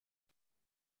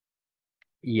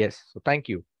Yes. So thank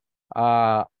you.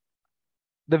 Uh,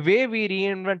 the way we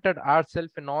reinvented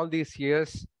ourselves in all these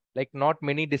years, like not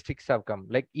many districts have come.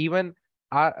 Like even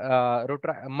our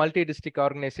multi-district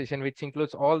organization, which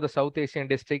includes all the South Asian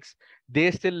districts,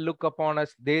 they still look upon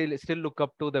us. They still look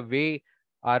up to the way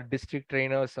our district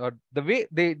trainers, or the way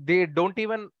they don't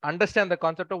even understand the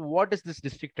concept of what is this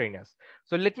district trainers.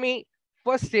 So let me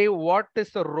first say what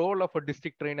is the role of a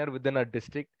district trainer within a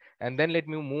district, and then let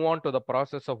me move on to the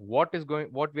process of what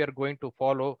we are going to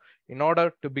follow in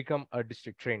order to become a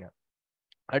district trainer.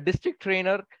 A district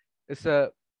trainer is a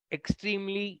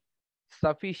extremely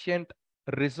sufficient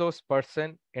resource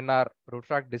person in our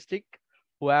Rotrack district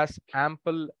who has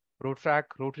ample Rotrack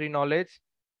Rotary knowledge,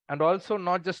 and also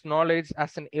not just knowledge,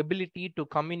 as an ability to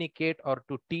communicate or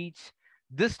to teach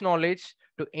this knowledge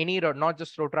to any, not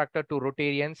just Rotractor, to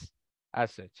Rotarians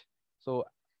as such. So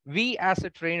we as a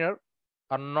trainer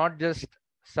are not just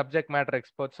subject matter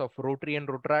experts of Rotary and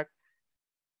Rotrack.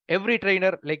 Every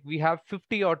trainer, like we have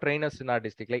 50 odd trainers in our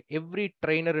district, like every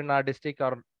trainer in our district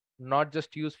are not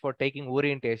just used for taking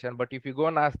orientation, but if you go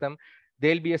and ask them,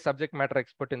 they'll be a subject matter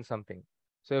expert in something.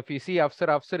 So if you see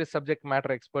Afsar is subject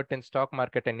matter expert in stock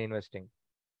market and investing.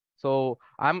 So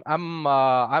I'm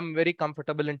very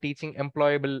comfortable in teaching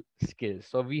employable skills.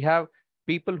 So we have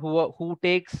people who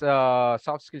takes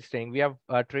soft skills training. We have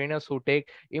trainers who take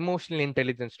emotional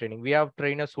intelligence training. We have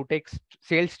trainers who take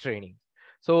sales training.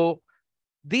 So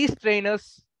these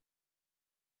trainers,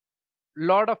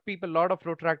 lot of people, lot of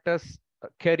protractors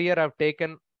career have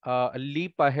taken a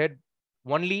leap ahead.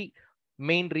 Only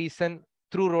main reason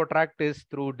through Rotract is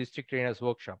through district trainers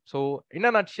workshop. So in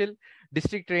a nutshell,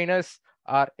 district trainers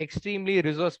are extremely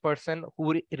resource person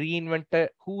who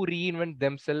reinvent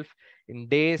themselves in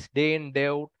day in day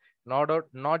out,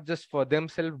 not just for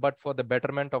themselves but for the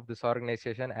betterment of this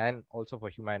organization and also for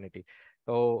humanity.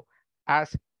 So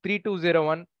as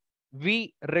 3201,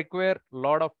 we require a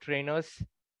lot of trainers.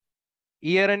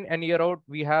 Year in and year out,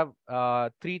 we have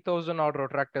 3,000 odd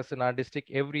Rotractors in our district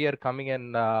every year coming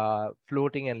and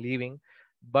floating and leaving.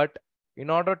 But in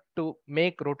order to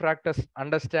make Rotractors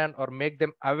understand or make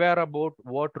them aware about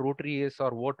what Rotary is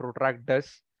or what Rotract does,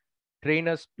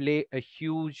 trainers play a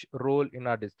huge role in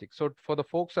our district. So for the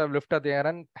folks who have lifted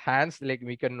their hands, like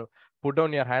we can put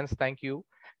down your hands. Thank you.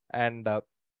 And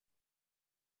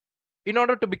in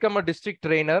order to become a district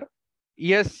trainer,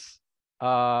 yes,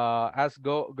 as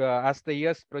the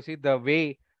years proceed, the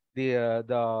way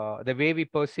we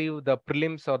perceive the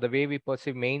prelims or the way we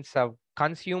perceive mains have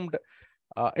consumed,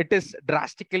 it is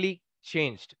drastically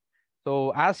changed.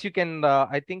 So as you can,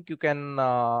 I think you can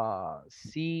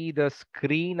see the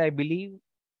screen, I believe.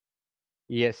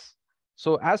 Yes.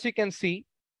 So as you can see,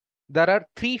 there are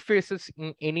three phases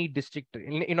in any district.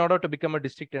 In order to become a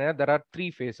district trainer, there are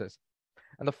three phases.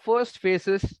 And the first phase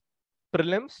is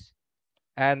prelims.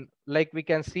 And like we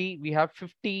can see, we have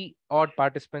 50 odd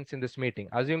participants in this meeting.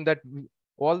 Assume that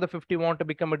all the 50 want to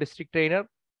become a district trainer,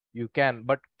 you can.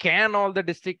 But can all the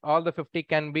 50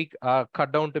 can be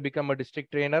cut down to become a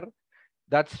district trainer?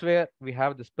 That's where we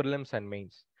have this prelims and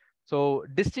mains. So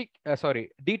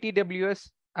DTWS,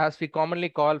 as we commonly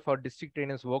call for district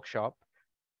trainers workshop.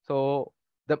 So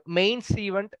the mains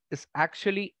event is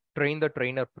actually train the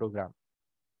trainer program.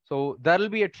 So there will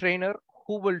be a trainer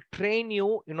who will train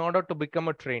you in order to become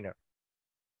a trainer.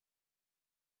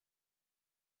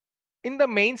 In the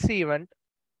mains event,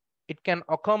 it can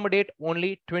accommodate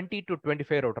only 20 to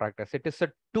 25 Rotractors. It is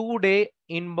a 2-day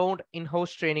inbound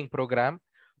in-house training program.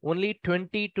 Only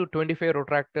 20 to 25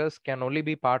 Rotractors can only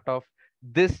be part of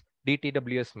this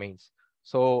DTWS mains.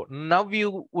 So now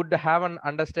you would have an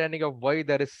understanding of why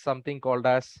there is something called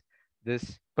as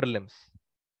this prelims.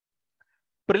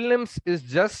 Prelims is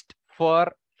just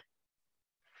for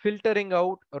filtering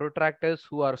out Rotractors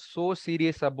who are so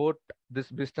serious about this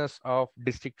business of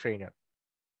district trainer.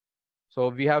 So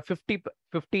we have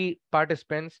 50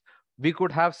 participants. We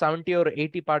could have 70 or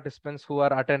 80 participants who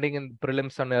are attending in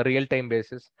prelims on a real-time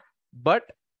basis. But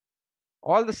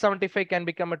all the 75 can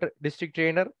become a district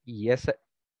trainer. Yes,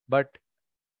 but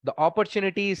the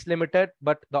opportunity is limited,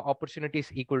 but the opportunity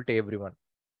is equal to everyone.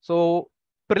 So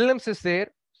prelims is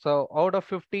there. So out of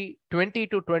 50, 20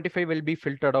 to 25 will be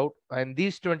filtered out. And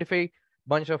these 25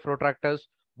 bunch of Rotractors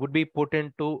would be put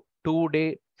into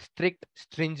 2-day strict,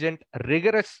 stringent,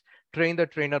 rigorous train the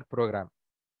trainer program.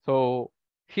 So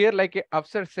here, like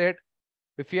Afsar said,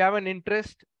 if you have an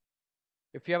interest,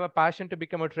 if you have a passion to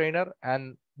become a trainer,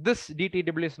 and this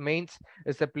DTWS mains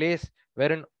is a place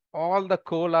wherein all the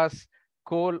coal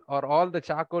or all the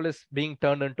charcoal is being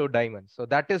turned into diamonds. So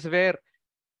that is where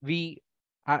we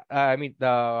I mean,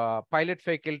 the pilot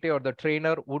faculty or the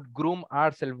trainer would groom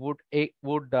ourselves,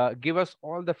 would give us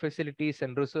all the facilities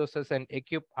and resources and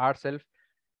equip ourselves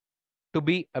to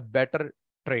be a better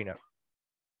trainer.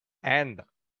 And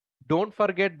don't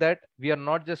forget that we are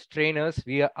not just trainers,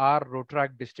 we are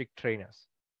Rotrack district trainers.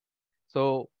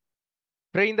 So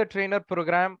train the trainer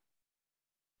program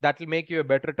that will make you a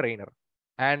better trainer.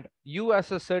 And you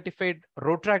as a certified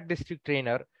Rotrack district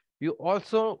trainer, you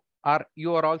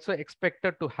are also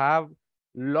expected to have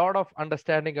lot of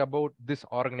understanding about this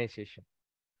organization.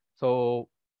 So,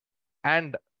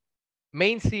 and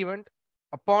mains event,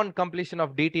 upon completion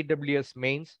of DTWS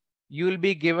mains, you will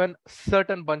be given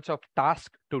certain bunch of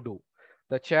tasks to do.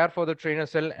 The chair for the trainer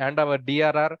cell and our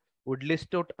DRR would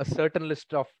list out a certain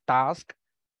list of tasks,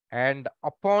 and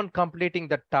upon completing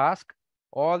the task,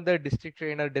 all the district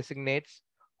trainer designates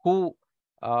who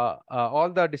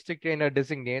all the district trainer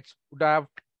designates would have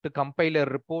to compile a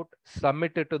report,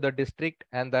 submit it to the district,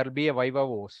 and there will be a viva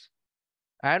voce.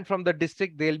 And from the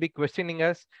district, they'll be questioning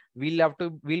us. We'll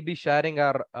be sharing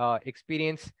our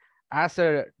experience as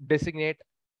a designate.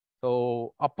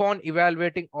 So upon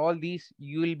evaluating all these,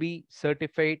 you will be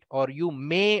certified, or you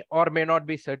may or may not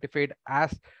be certified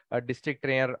as a district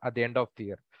trainer at the end of the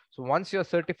year. So once you're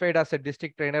certified as a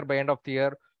district trainer by end of the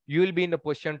year, you will be in a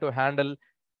position to handle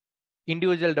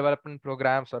individual development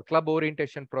programs or club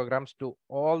orientation programs to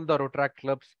all the Rotaract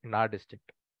clubs in our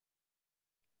district.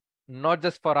 Not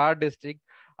just for our district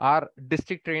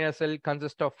trainer cell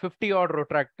consists of 50 odd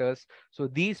Rotaractors. So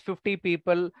these 50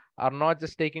 people are not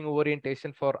just taking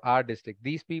orientation for our district.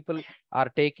 These people are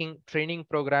taking training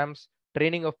programs.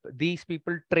 Training of these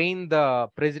people train the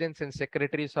presidents and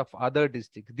secretaries of other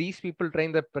districts. These people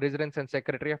train the presidents and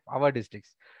secretary of our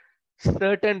districts.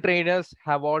 Certain trainers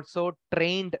have also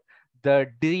trained the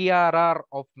DRR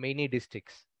of many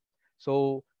districts.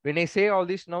 So when I say all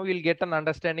this, now you'll get an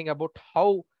understanding about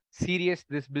how serious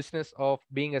this business of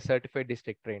being a certified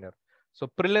district trainer.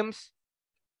 So prelims,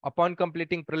 upon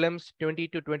completing prelims, 20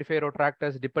 to 25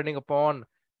 Rotaractors, depending upon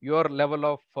your level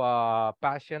of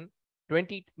passion,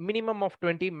 20, minimum of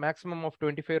 20, maximum of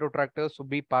 25 Rotaractors will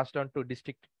be passed on to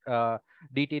district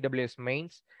DTWS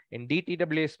mains. In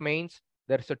DTWS mains,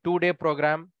 there's a 2-day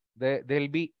program. There'll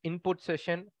be input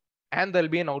session and there'll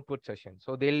be an output session.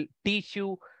 So they'll teach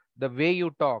you the way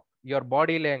you talk, your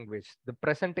body language,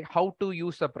 how to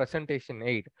use a presentation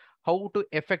aid, how to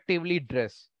effectively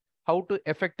dress, how to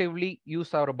effectively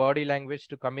use our body language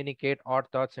to communicate our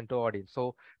thoughts into audience.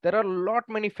 So there are a lot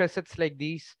many facets like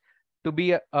these to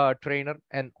be a trainer,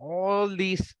 and all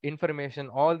these information,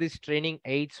 all these training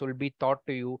aids will be taught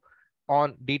to you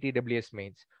on DTWS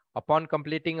mains. Upon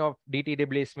completing of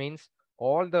DTWS mains,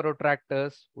 all the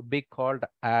Rotaractors would be called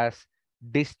as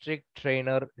district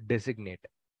trainer designate.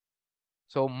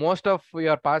 So most of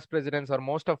your past presidents or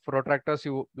most of Rotaractors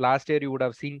you last year you would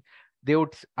have seen, they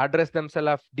would address themselves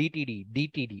as DTD,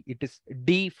 DTD. It is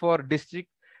D for district,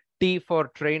 T for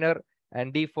trainer,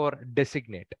 and D for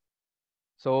designate.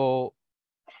 So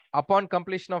upon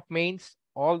completion of mains,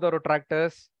 all the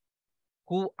Rotaractors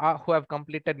who have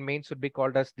completed mains should be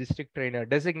called as district trainer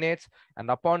designates. And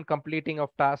upon completing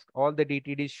of task, all the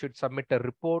DTDs should submit a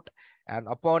report. And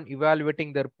upon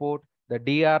evaluating the report, the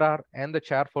DRR and the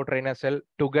chair for trainer cell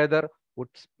together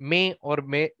may or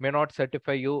may not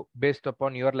certify you based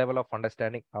upon your level of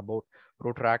understanding about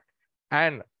Rotaract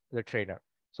and the trainer.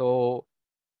 So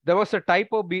there was a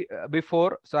typo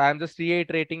before, so I'm just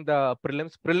reiterating the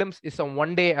prelims. Prelims is a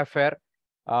one-day affair.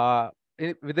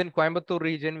 Within Coimbatore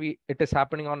region, it is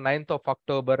happening on 9th of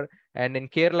October, and in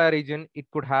Kerala region, it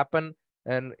could happen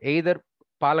in either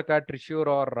Palakkad, Thrissur,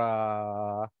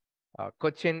 or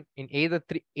Cochin, in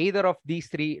either of these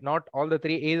three, not all the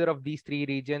three, either of these three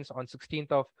regions on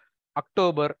 16th of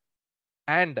October.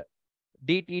 And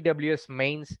DTWS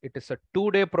mains, it is a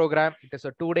 2-day program. It is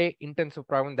a 2-day intensive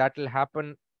program that will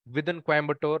happen within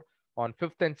Coimbatore on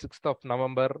 5th and 6th of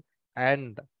November.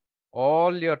 And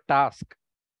all your tasks,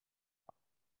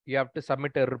 you have to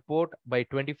submit a report by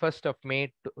 21st of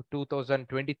May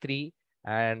 2023,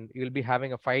 and you'll be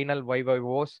having a final viva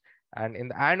voce. And in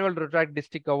the annual Rotaract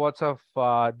District Awards of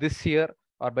this year,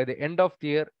 or by the end of the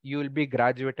year, you will be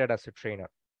graduated as a trainer.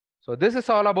 So this is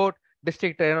all about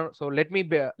district trainer. So let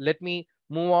me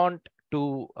move on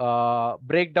to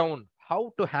break down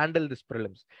how to handle this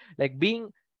prelims.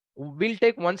 We'll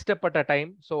take one step at a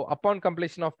time. So upon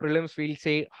completion of prelims, we'll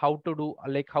say how to do,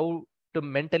 how to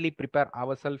mentally prepare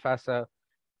ourselves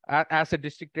as a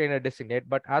district trainer designate.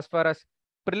 But as far as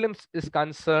prelims is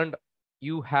concerned,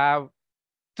 you have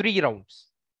 3 rounds.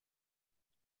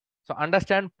 So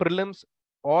understand prelims,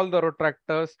 all the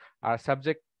Rotaractors are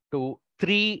subject to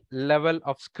 3 level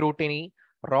of scrutiny.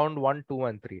 round 1, 2,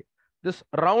 and 3. This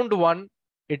round 1,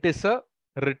 it is a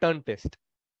written test.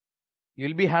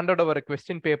 You'll be handed over a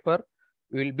question paper.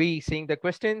 You'll be seeing the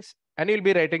questions and you'll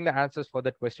be writing the answers for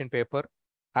that question paper.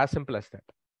 As simple as that.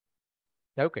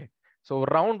 Okay. So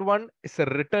round 1 is a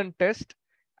written test.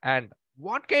 And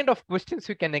what kind of questions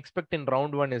you can expect in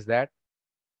round 1 is that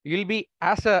you'll be,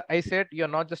 I said, you're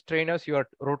not just trainers, you're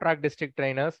road track district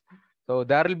trainers. So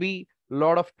there will be a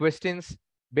lot of questions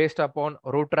based upon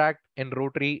road track and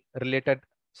rotary related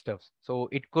stuff. So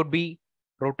it could be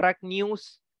road track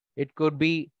news. It could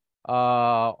be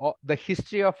the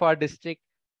history of our district.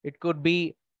 It could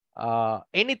be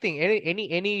anything,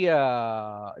 any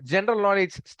general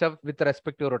knowledge stuff with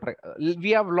respect to road track.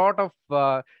 We have a lot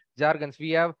of jargons.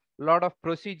 We have lot of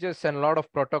procedures and a lot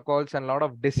of protocols and a lot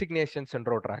of designations in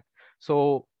road track.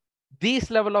 So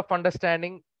these level of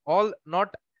understanding,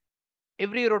 not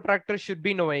every road tractor should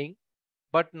be knowing,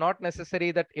 but not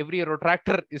necessary that every road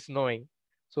tractor is knowing.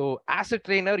 So as a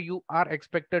trainer, you are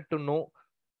expected to know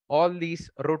all these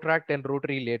road track and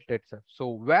rotary related stuff.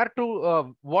 So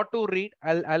what to read,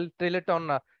 I'll tell it on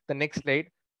the next slide.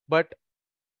 But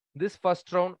this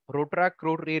first round, road track,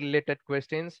 rotary related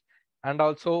questions, and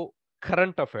also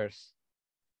current affairs,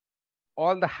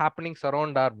 all the happenings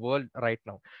around our world right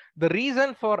now. The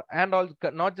reason for, and all,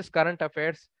 not just current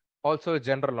affairs, also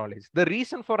general knowledge. The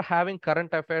reason for having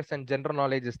current affairs and general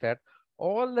knowledge is that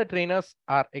all the trainers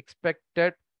are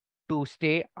expected to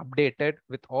stay updated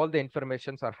with all the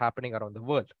informations are happening around the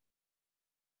world.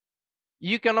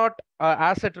 You cannot,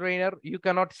 as a trainer, you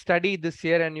cannot study this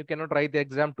year and you cannot write the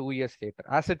exam 2 years later.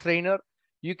 As a trainer,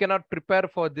 you cannot prepare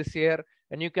for this year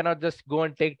and you cannot just go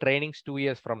and take trainings 2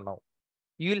 years from now.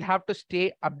 You'll have to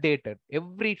stay updated.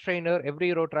 Every trainer,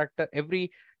 every road tractor,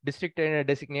 every district trainer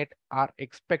designate are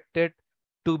expected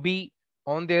to be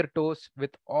on their toes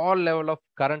with all level of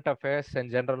current affairs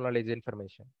and general knowledge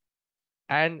information.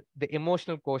 And the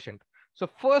emotional quotient. So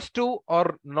first two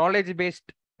are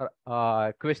knowledge-based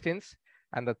questions,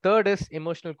 and the third is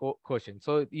emotional quotient.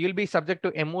 So you'll be subject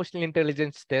to emotional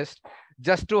intelligence test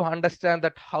just to understand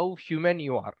that how human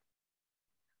you are.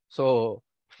 So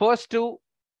first two,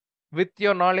 with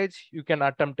your knowledge, you can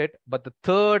attempt it. But the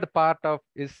third part of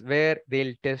is where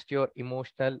they'll test your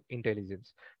emotional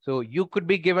intelligence. So you could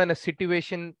be given a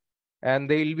situation and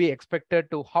they will be expected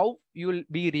to how you will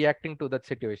be reacting to that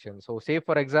situation. So say,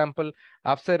 for example,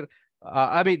 after,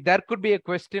 there could be a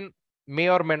question, may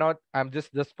or may not, I'm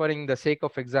just for the sake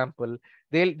of example,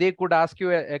 they could ask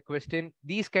you a question.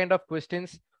 These kind of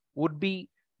questions would be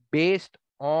based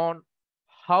on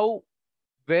how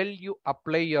well you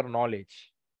apply your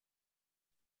knowledge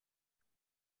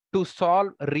to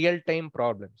solve real-time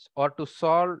problems, or to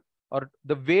solve, or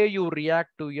the way you react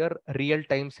to your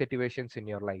real-time situations in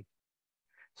your life.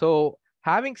 So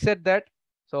having said that,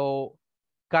 so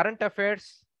current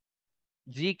affairs,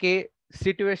 GK,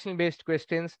 situation-based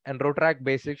questions, and road track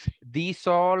basics, these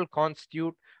all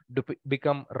constitute to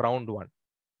become round 1.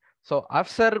 So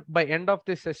after, by end of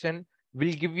this session,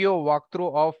 we'll give you a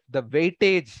walkthrough of the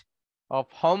weightage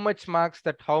of how much marks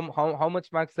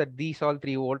that these all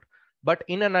 3 hold. But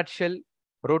in a nutshell,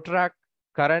 road track,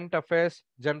 current affairs,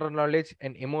 general knowledge,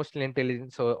 and emotional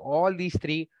intelligence. So all these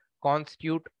 3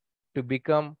 constitute to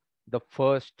become the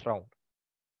first round.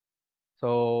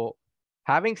 So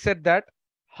having said that,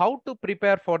 how to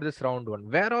prepare for this round 1?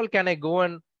 Where all can I go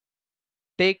and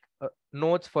take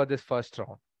notes for this first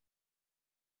round?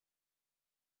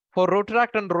 For road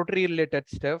track and rotary related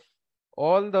stuff,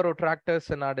 all the road tractors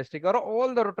in our district, or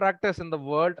all the road tractors in the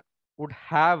world, would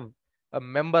have a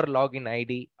member login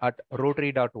ID at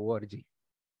rotary.org.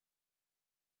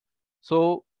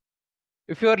 So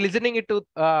if you are listening it to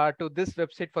this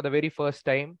website for the very first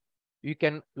time, you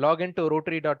can log into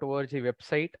rotary.org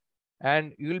website,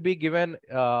 and you will be given,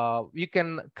 you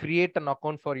can create an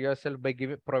account for yourself by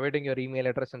providing your email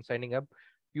address and signing up.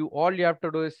 All you have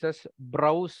to do is just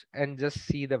browse and just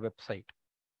see the website.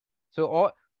 So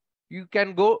you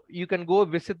can go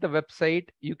visit the website.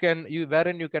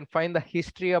 Wherein you can find the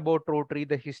history about rotary,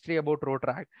 the history about road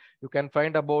track. You can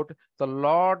find about the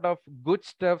lot of good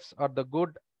stuffs or the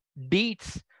good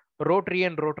deeds rotary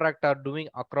and road track are doing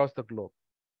across the globe.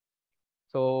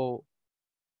 So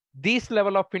these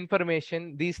level of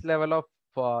information, with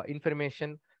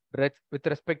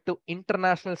respect to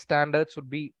international standards would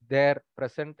be there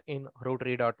present in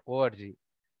rotary.org.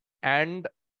 And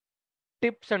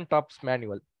tips and tops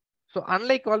manual. So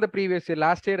unlike all the previous year,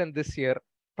 last year and this year,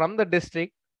 from the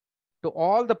district to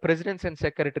all the presidents and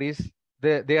secretaries,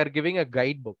 they are giving a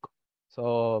guidebook.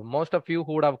 So most of you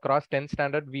who would have crossed 10th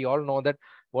standard, we all know that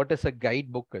what is a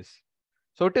guidebook is.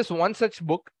 So it is one such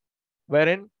book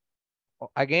wherein,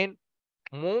 again,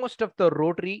 most of the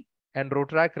Rotary and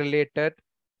Rotaract related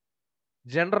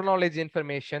general knowledge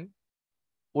information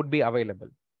would be available.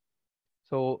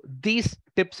 So these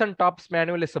tips and tops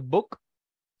manual is a book.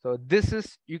 So this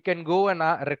is, you can go and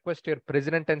request your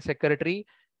president and secretary.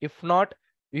 If not,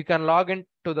 you can log in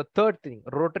to the third thing,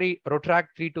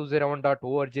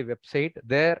 Rotaract3201.org website.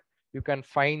 There you can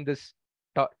find this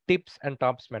tips and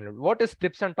tops manual. What is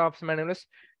tips and tops manual? Is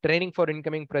training for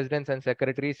incoming presidents and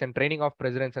secretaries and training of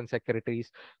presidents and secretaries.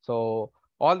 So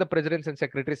all the presidents and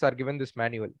secretaries are given this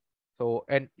manual. So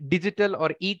a digital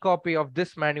or e-copy of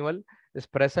this manual is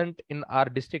present in our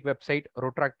district website,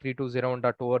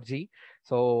 rotaract3201.org.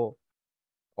 So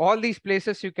all these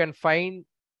places you can find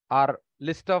our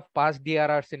list of past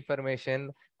DRRs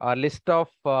information, our list of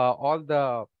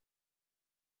uh,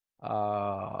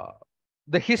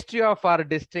 the history of our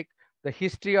district, the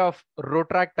history of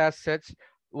Rotaract as such,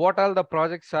 what all the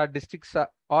projects our districts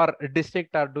or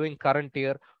district are doing current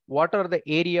year, what are the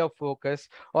area of focus,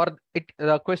 or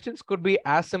the questions could be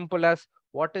as simple as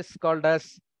what is called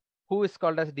as, who is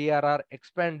called as DRR,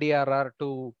 expand DRR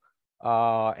to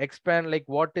expand like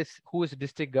what is, who is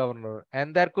district governor,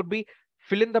 and there could be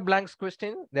fill in the blanks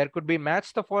question, there could be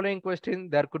match the following question,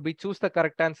 there could be choose the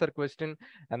correct answer question,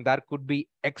 and there could be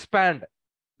expand,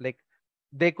 like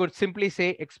they could simply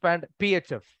say expand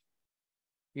PHF.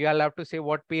 You'll have to say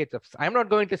what PHF is. I'm not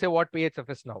going to say what PHF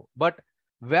is now, but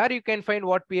where you can find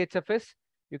what PHF is,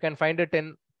 you can find it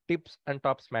in tips and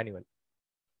tops manual.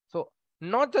 So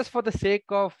not just for the sake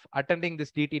of attending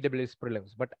this DTWS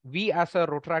prelims, but we as a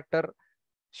Rotaractor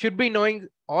should be knowing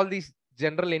all these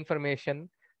general information.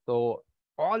 So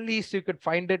all these you could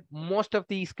find it, most of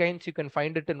these kinds you can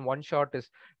find it in one shot is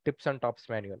tips and tops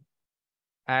manual.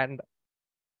 And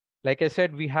like I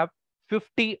said, we have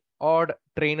 50 odd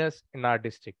trainers in our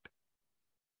district.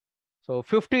 So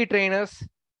 50 trainers,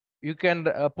 you can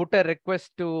put a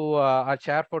request to our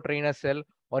chair for trainer cell,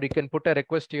 or you can put a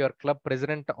request to your club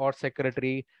president or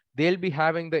secretary. They'll be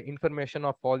having the information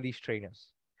of all these trainers.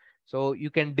 So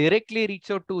you can directly reach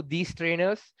out to these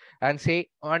trainers and say,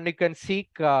 and you can seek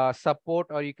support,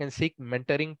 or you can seek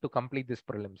mentoring to complete this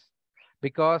prelims.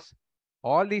 Because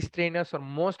all these trainers, or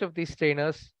most of these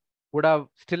trainers, would have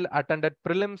still attended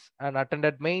prelims and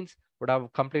attended mains, would have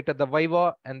completed the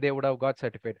viva, and they would have got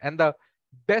certificate. And the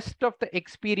best of the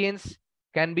experience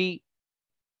can be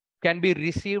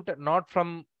received not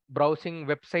from browsing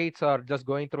websites or just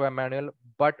going through a manual,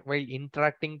 but while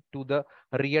interacting to the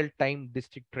real-time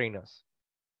district trainers.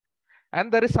 And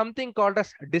there is something called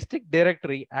as district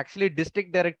directory. Actually,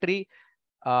 district directory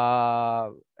uh,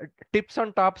 tips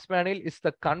on tops manual is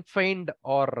the confined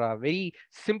or very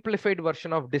simplified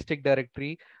version of district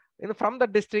directory. From the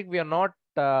district, we are not,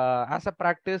 as a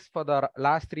practice for the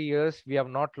last 3 years, we have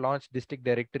not launched district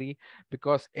directory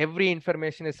because every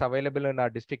information is available in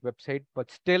our district website. But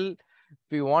still, if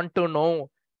we want to know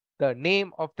the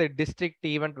name of the district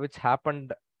event which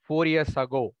happened 4 years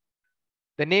ago,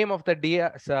 the name of the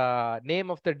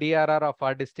DRR of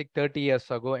our district 30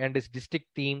 years ago, and its district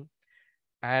theme,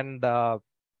 and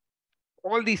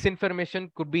all these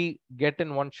information could be get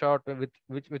in one shot with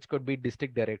which could be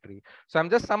district directory. So I'm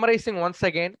just summarizing once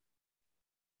again.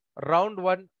 Round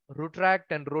one,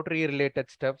 Rotaract and Rotary related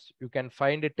stuffs, you can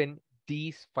find it in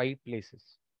these 5 places.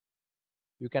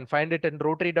 You can find it in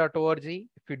rotary.org.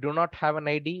 If you do not have an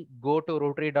ID, go to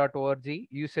rotary.org,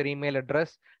 use your email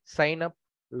address, sign up,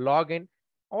 log in.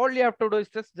 All you have to do is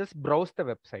just browse the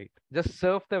website, just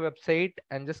surf the website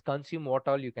and just consume what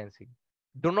all you can see.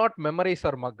 Do not memorize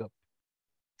or mug up.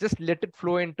 Just let it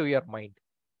flow into your mind.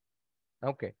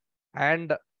 Okay.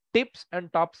 And tips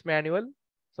and tops manual.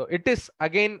 So it is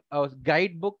again a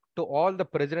guidebook to all the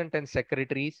president and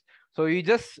secretaries. So you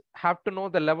just have to know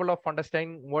the level of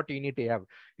understanding what you need to have.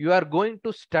 You are going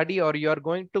to study, or you are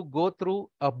going to go through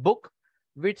a book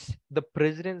which the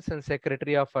presidents and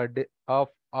secretary of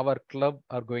our club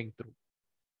are going through.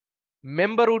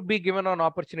 Member would be given an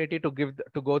opportunity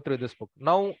to go through this book.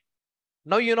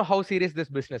 Now you know how serious this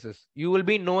business is. You will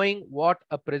be knowing what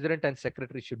a president and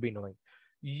secretary should be knowing.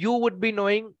 You would be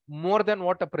knowing more than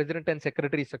what a president and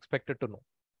secretary is expected to know.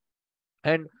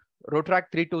 And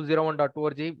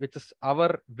Rotaract3201.org, which is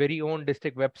our very own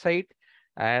district website,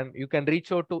 and you can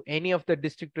reach out to any of the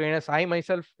district trainers. I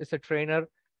myself is a trainer.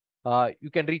 You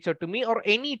can reach out to me or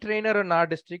any trainer in our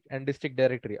district and district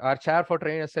directory. Our chair for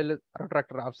trainer cell,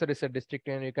 Rotaractor officer, is a district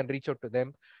trainer. You can reach out to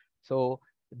them. So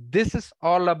this is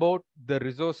all about the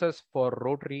resources for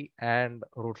Rotary and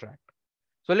Rotaract.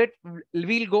 So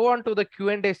we'll go on to the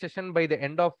Q&A session by the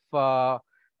end of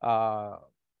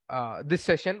this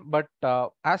session. But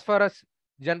as far as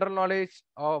general knowledge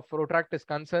of Rotaract is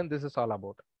concerned, this is all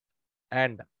about.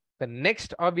 And The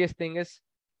next obvious thing is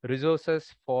resources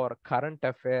for current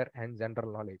affair and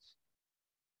general knowledge.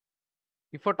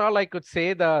 If at all I could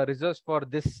say the resource for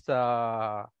this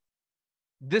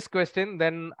question,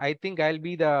 then I think I'll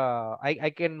be the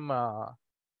I can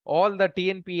all the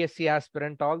TNPSC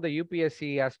aspirant, all the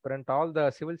UPSC aspirant, all the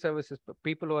civil services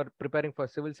people who are preparing for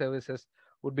civil services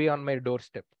would be on my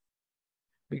doorstep,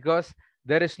 because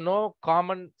there is no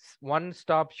common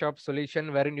one-stop shop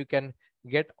solution wherein you can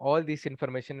get all this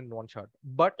information in one shot.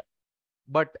 But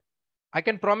I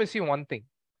can promise you one thing: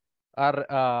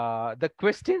 are the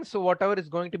questions, whatever is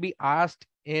going to be asked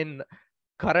in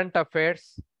current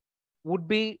affairs, would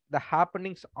be the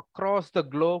happenings across the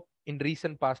globe in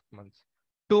recent past months.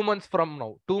 2 months from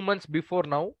now, 2 months before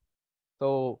now.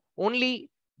 So only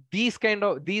these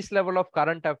level of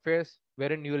current affairs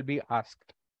wherein you will be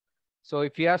asked. So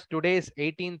if you ask, today is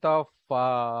 18th of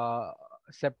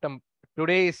September.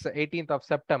 Today is 18th of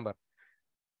September.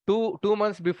 Two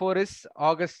months before is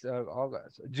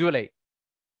July.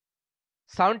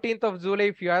 17th of July,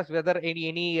 if you ask whether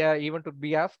any event would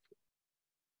be asked,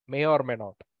 may or may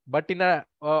not. But in a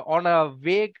on a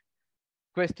vague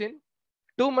question,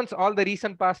 2 months, all the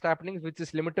recent past happenings, which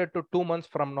is limited to 2 months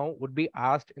from now, would be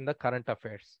asked in the current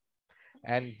affairs.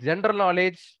 And general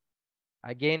knowledge,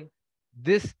 again,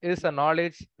 this is a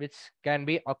knowledge which can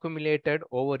be accumulated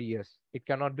over years. It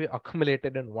cannot be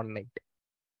accumulated in one night.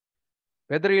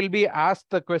 Whether you'll be asked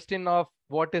the question of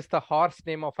what is the horse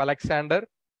name of Alexander?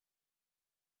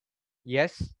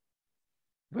 Yes.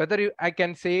 Whether I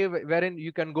can say wherein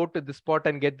you can go to the spot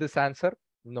and get this answer?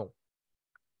 No.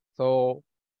 So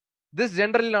this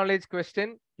general knowledge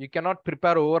question, you cannot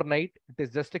prepare overnight. It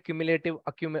is just a cumulative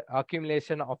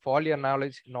accumulation of all your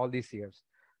knowledge in all these years.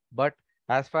 But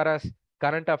as far as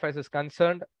current affairs is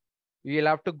concerned, you will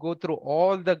have to go through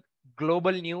all the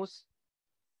global news,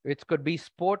 which could be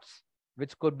sports,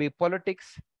 which could be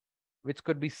politics, which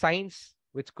could be science,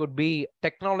 which could be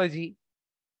technology,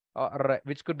 or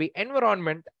which could be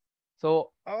environment.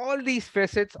 So all these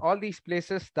facets, all these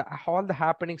places, all the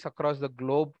happenings across the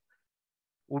globe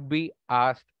would be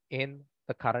asked in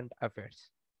the current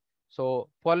affairs. So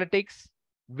politics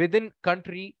within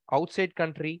country, outside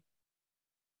country.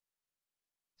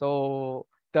 So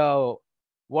the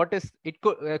what is it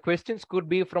could questions could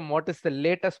be from what is the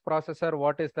latest processor,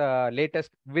 what is the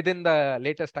latest within the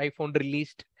latest iPhone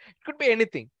released. It could be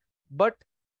anything, but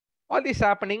all these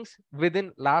happenings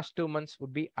within last 2 months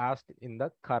would be asked in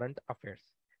the current affairs.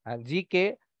 And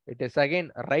GK, it is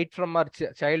again right from our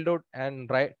childhood and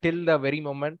right till the very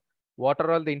moment, what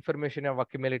are all the information you have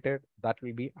accumulated, that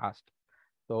will be asked.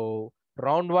 So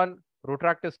round one,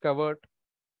 Rutract is covered.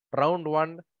 Round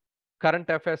one, current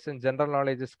affairs and general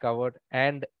knowledge is covered.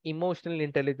 And emotional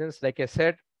intelligence, like I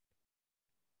said,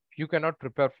 you cannot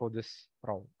prepare for this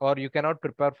round, or you cannot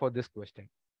prepare for this question.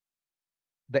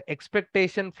 The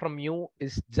expectation from you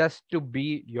is just to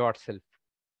be yourself.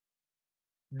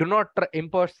 Do not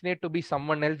impersonate to be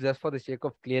someone else just for the sake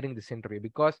of clearing this interview,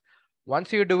 because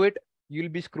once you do it, you'll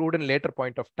be screwed in later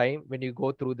point of time when you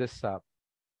go through this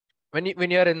when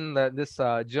you're in this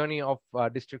journey of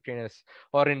district trainers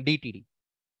or in DTD.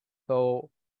 So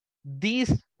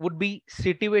these would be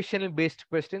situational based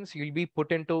questions. You'll be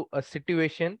put into a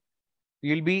situation,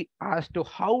 you'll be asked to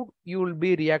how you will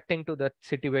be reacting to that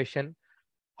situation,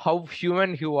 how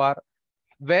human you are,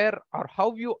 where or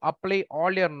how you apply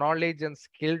all your knowledge and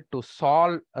skill to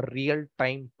solve a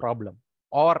real-time problem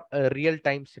or a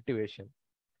real-time situation.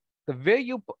 The way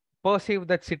you perceive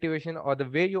that situation or the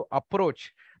way you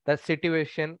approach that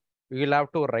situation, you will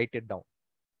have to write it down.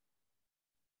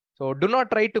 So do not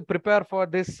try to prepare for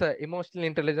this emotional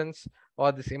intelligence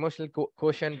or this emotional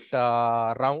quotient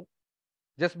round.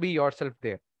 Just be yourself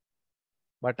there.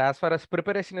 But as far as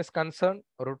preparation is concerned,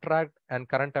 Rutract and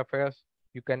current affairs,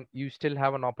 you still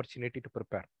have an opportunity to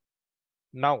prepare.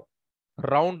 Now,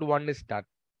 round one is done.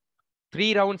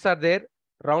 3 rounds are there.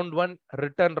 Round one,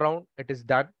 written round, it is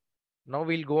done. Now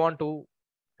we'll go on to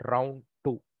round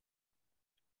two,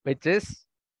 which is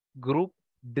group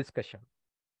discussion.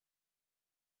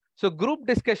 So group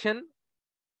discussion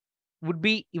would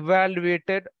be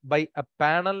evaluated by a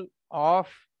panel of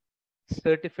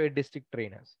certified district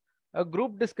trainers. A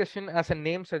group discussion, as a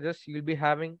name suggests, you'll be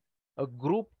having a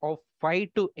group of 5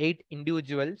 to 8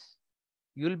 individuals.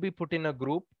 You'll be put in a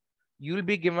group. You'll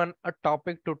be given a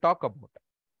topic to talk about.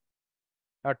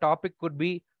 A topic could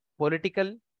be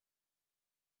political.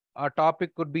 A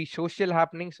topic could be social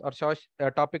happenings, or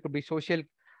a topic could be social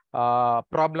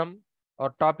problem,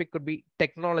 or topic could be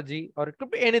technology, or it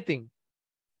could be anything.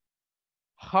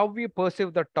 How we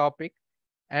perceive the topic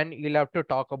and you'll have to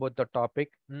talk about the topic,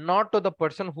 not to the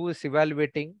person who is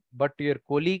evaluating, but to your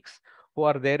colleagues who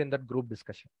are there in that group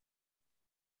discussion.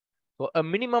 So a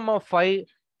minimum of 5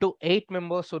 to 8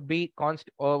 members would be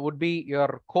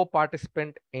your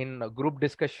co-participant in a group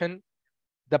discussion.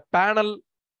 The panel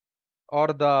or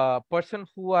the person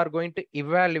who are going to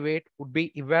evaluate would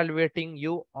be evaluating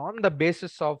you on the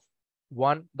basis of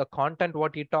one, the content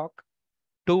what you talk,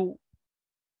 two,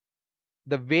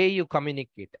 the way you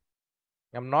communicate.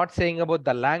 I'm not saying about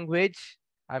the language,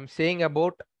 I'm saying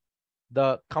about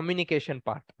the communication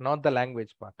part, not the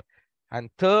language part. And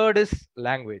third is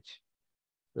language.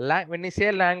 When you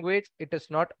say language, it is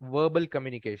not verbal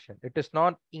communication. It is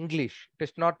not English. It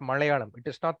is not Malayalam. It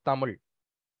is not Tamil.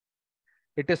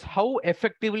 It is how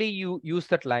effectively you use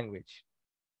that language.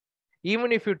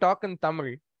 Even if you talk in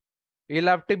Tamil, you'll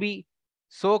have to be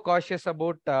so cautious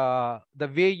about the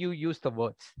way you use the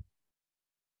words.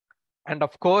 And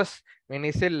of course, when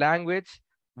you say language,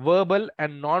 verbal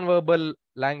and non-verbal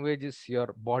language is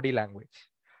your body language.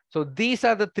 So these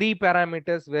are the three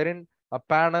parameters wherein a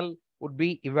panel would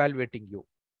be evaluating you.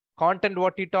 Content,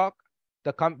 what you talk,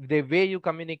 the way you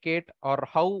communicate, or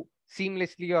how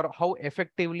seamlessly or how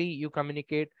effectively you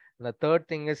communicate. And the third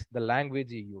thing is the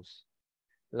language you use.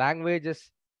 Language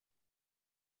is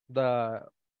the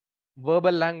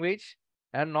verbal language,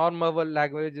 and non-verbal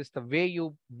language is the way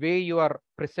you are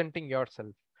presenting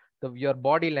yourself, your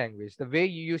body language, the way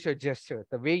you use your gesture,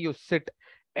 the way you sit.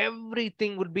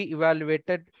 Everything will be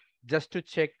evaluated just to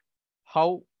check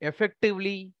how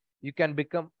effectively you can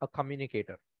become a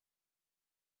communicator.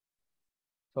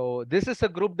 So this is a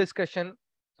group discussion.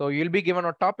 So you'll be given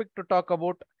a topic to talk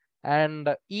about,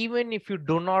 and even if you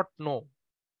do not know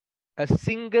a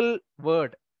single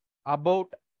word about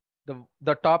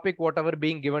the topic, whatever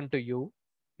being given to you,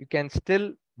 you can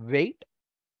still wait,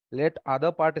 let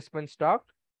other participants talk.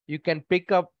 You can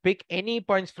pick any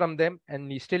points from them,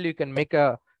 and you can make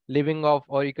a living of,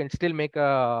 or you can still make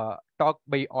a talk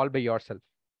all by yourself.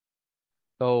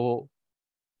 So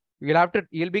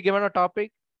you'll be given a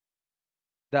topic,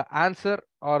 the answer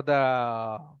or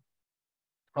the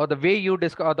way you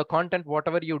discuss, or the content,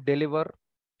 whatever you deliver,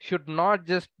 should not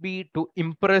just be to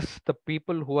impress the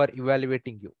people who are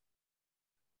evaluating you.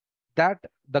 That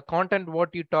the content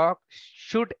what you talk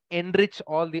should enrich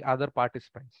all the other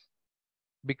participants,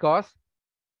 because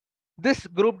this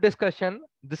group discussion,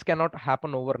 this cannot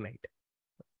happen overnight.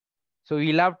 So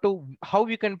you'll have to, how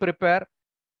you can prepare,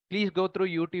 please go through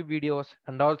YouTube videos,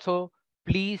 and also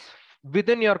please,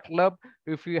 within your club,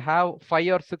 if you have 5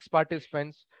 or 6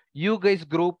 participants, you guys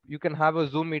group, you can have a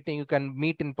Zoom meeting, you can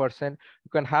meet in person, you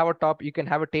can have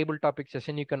a table topic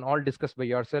session, you can all discuss by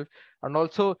yourself. And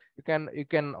also you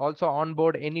can also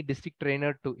onboard any district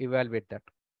trainer to evaluate that.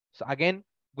 So again,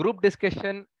 group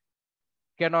discussion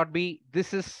cannot be,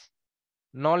 this is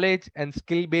knowledge and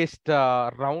skill based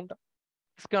round.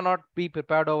 This cannot be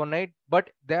prepared overnight, but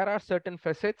there are certain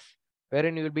facets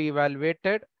wherein you will be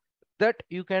evaluated, that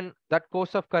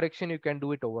course of correction you can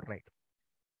do it overnight.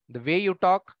 The way you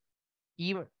talk,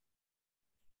 even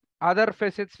other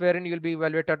facets wherein you'll be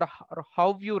evaluated, or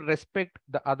how you respect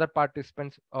the other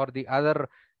participants, or the other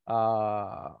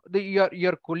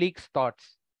your colleagues'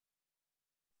 thoughts.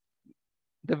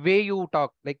 The way you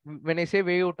talk, like when I say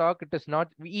way you talk, it is not,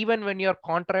 even when you're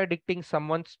contradicting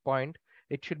someone's point,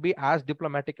 it should be as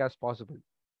diplomatic as possible.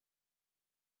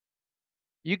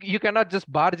 You cannot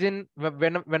just barge in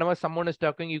whenever someone is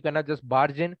talking. You cannot just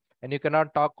barge in, and you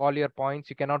cannot talk all your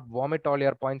points. You cannot vomit all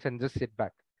your points and just sit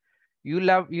back.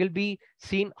 You'll be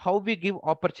seen how we give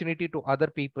opportunity to other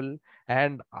people.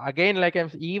 And again, like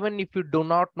even if you do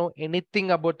not know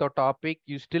anything about the topic,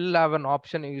 you still have an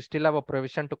option, you still have a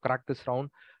provision to crack this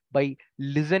round by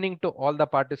listening to all the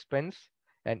participants.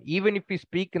 And even if we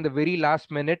speak in the very last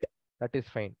minute, that is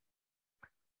fine.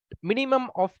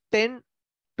 Minimum of 10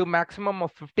 to maximum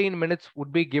of 15 minutes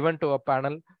would be given to a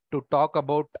panel to talk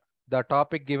about the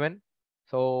topic given.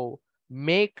 So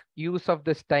make use of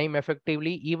this time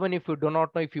effectively. Even if you do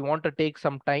not know, if you want to take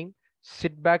some time,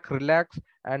 sit back, relax,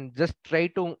 and just try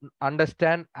to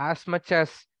understand as much as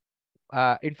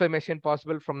information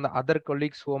possible from the other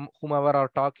colleagues whomever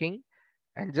are talking,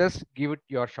 and just give it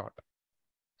your shot.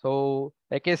 So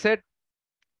like I said,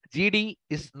 GD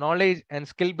is knowledge and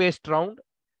skill based round.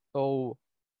 So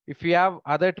if you have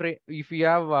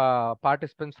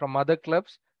participants from other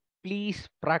clubs, please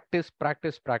practice.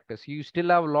 You still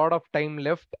have a lot of time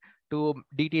left to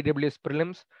DTWS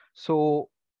prelims. So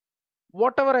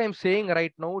whatever I'm saying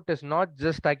right now, it is not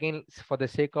just again for the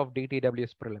sake of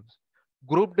DTWS prelims.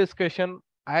 Group discussion,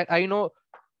 I know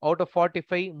out of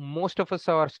 45, most of us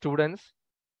are students.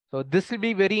 So this will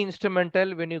be very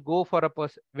instrumental when you go for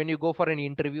when you go for an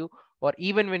interview, or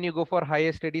even when you go for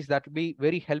higher studies. That will be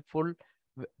very helpful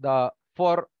the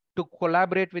for to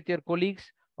collaborate with your colleagues,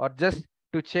 or just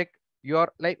to check your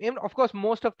like. Of course,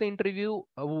 most of the interview,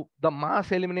 the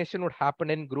mass elimination would happen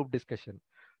in group discussion.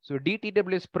 So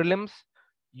DTWS prelims,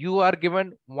 you are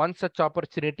given one such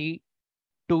opportunity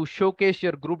to showcase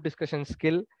your group discussion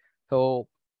skill. So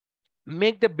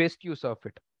make the best use of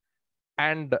it.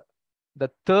 And the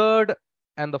third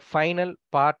and the final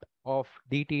part of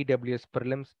DTWS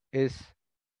prelims is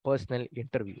personal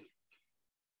interview.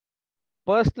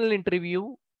 Personal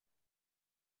interview,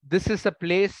 this is a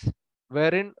place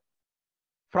wherein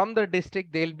from the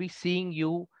district they'll be seeing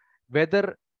you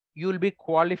whether you'll be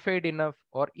qualified enough,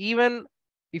 or even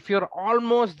if you're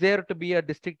almost there to be a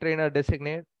district trainer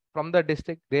designate from the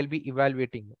district, they'll be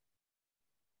evaluating you.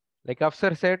 Like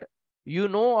Afsar said, you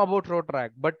know about road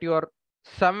track, but you're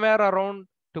somewhere around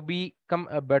to become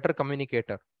a better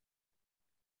communicator.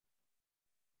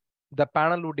 The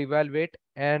panel would evaluate,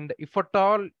 and if at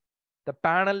all the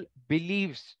panel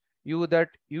believes you that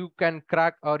you can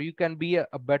crack or you can be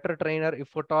a better trainer,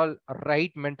 if at all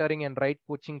right mentoring and right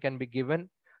coaching can be given,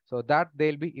 so that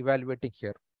they'll be evaluating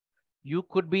here. You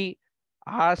could be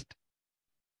asked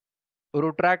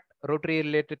rotary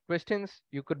related questions,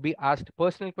 you could be asked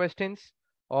personal questions,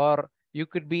 or you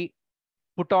could be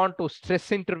put on to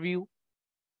stress interview.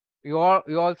 You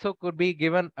also could be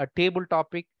given a table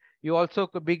topic. You also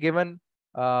could be given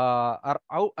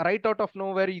right out of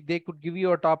nowhere, they could give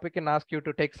you a topic and ask you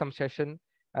to take some session,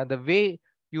 and the way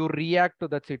you react to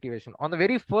that situation. On the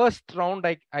very first round,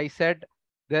 I said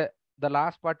the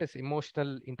last part is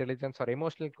emotional intelligence or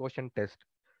emotional quotient test.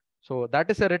 So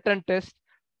that is a written test.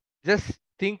 Just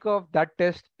think of that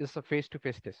test is a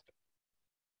face-to-face test.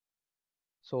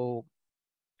 So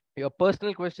your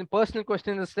personal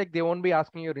question is like they won't be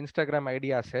asking your Instagram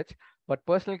ID as such, but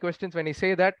personal questions, when you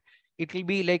say that, it will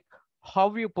be like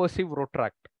how you perceive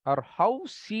Rotract, or how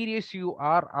serious you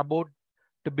are about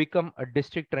to become a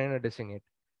district trainer designate.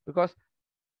 Because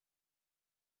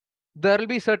there will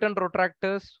be certain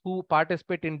Rotractors who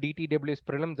participate in DTWS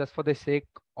prelim just for the sake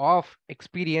of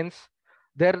experience.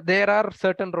 There are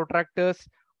certain Rotractors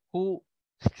who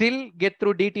still get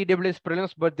through DTWS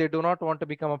prelims, but they do not want to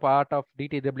become a part of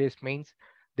DTWS mains.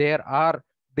 There are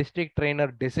district trainer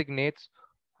designates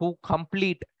who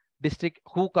complete district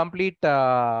all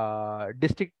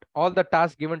the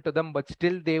tasks given to them, but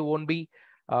still they won't be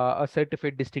a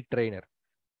certified district trainer.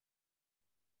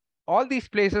 All these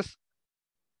places,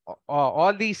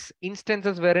 all these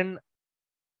instances wherein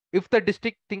if the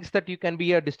district thinks that you can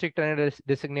be a district trainer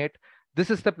designate, this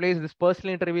is the place, this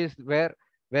personal interview is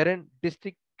wherein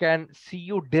district can see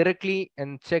you directly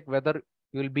and check whether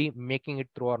you will be making it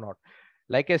through or not.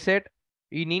 Like I said,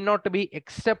 you need not to be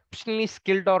exceptionally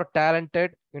skilled or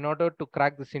talented in order to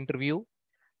crack this interview.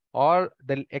 All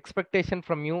the expectation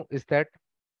from you is that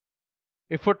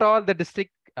if at all the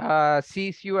district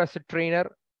sees you as a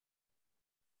trainer,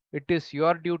 it is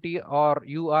your duty, or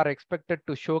you are expected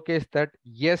to showcase that,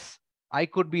 yes, I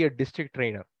could be a district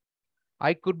trainer.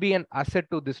 I could be an asset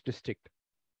to this district.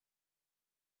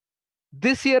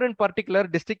 This year in particular,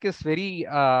 district is very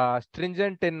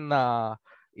stringent in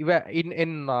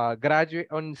graduate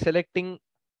on selecting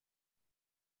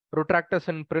protractors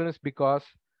and prelims, because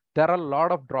there are a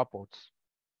lot of dropouts.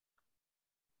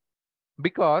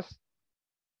 Because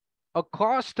a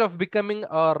cost of becoming,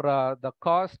 or the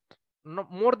cost, no,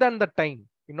 more than the time,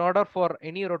 in order for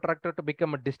any retractor to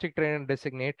become a district trainer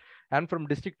designate, and from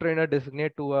district trainer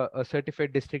designate to a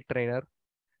certified district trainer,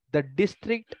 the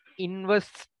district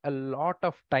invests a lot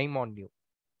of time on you.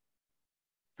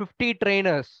 50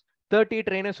 trainers, 30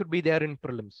 trainers would be there in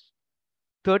prelims.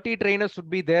 30 trainers would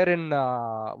be there in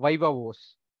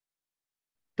Vivavos.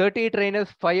 30 trainers,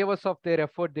 5 hours of their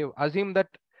effort. They assume that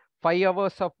 5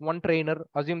 hours of one trainer,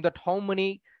 assume that how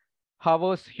many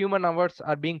hours, human hours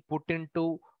are being put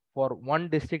into for one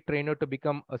district trainer to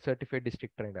become a certified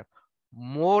district trainer.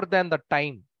 More than the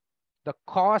time, the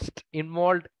cost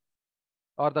involved,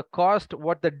 or the cost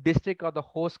what the district or the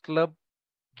host club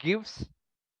gives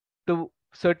to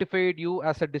certify you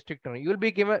as a district trainer.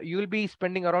 You will be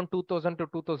spending around 2,000 to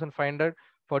 2,500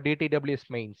 for DTWS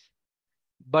mains.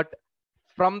 But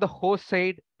from the host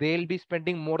side, they'll be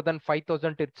spending more than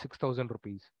 5,000 to 6,000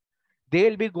 rupees.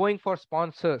 They'll be going for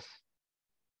sponsors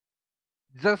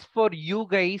just for you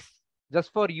guys,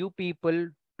 just for you people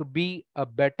to be a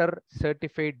better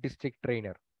certified district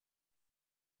trainer.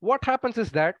 What happens is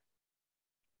that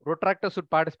Rotractors would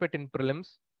participate in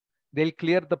prelims. They'll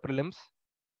clear the prelims.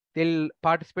 They'll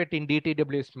participate in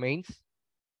DTWS mains.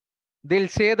 they'll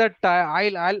say that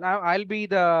I'll be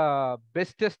the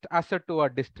bestest asset to our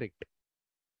district.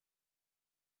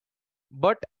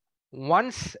 But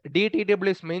once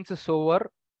DTWS mains is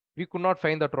over, we could not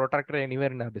find that protractor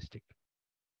anywhere in our district.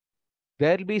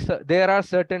 There are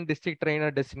certain district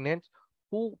trainer designates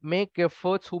who make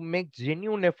efforts, who make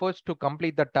genuine efforts to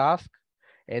complete the task,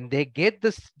 and they get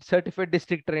this certified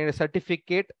district trainer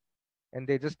certificate, and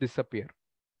they just disappear.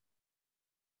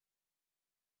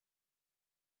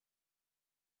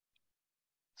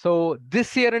 So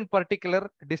this year in particular,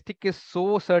 district is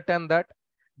so certain that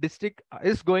district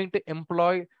is going to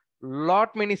employ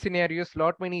lot many scenarios,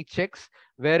 lot many checks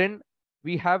wherein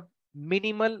we have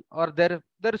minimal or there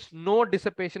is no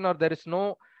dissipation or there is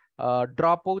no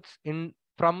dropouts in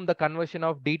from the conversion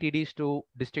of DTDs to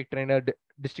district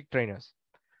trainers.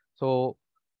 So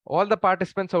all the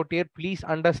participants out here, please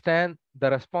understand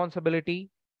the responsibility.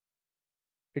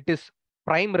 It is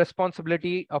prime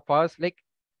responsibility of us. Like,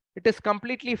 it is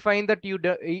completely fine that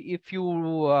if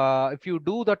you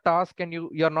do the task and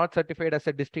you're not certified as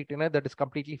a district trainer, that is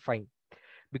completely fine.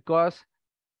 Because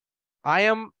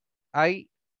I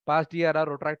passed DRR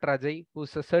Rotaract Rajai,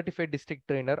 who's a certified district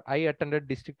trainer. I attended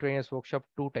district trainers workshop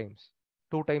two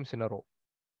times in a row.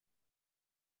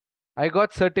 I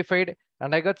got certified,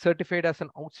 and I got certified as an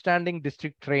outstanding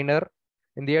district trainer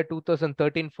in the year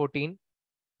 2013-14,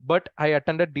 but I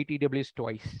attended DTWs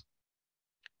twice.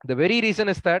 The very reason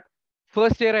is that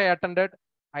first year I attended,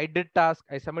 I did task,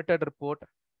 I submitted report,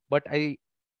 but I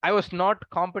was not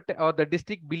competent, or the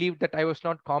district believed that I was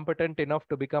not competent enough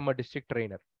to become a district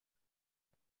trainer.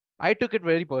 I took it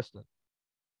very personal.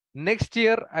 Next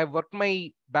year, I worked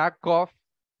my back off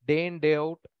day in, day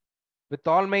out with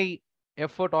all my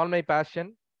effort, all my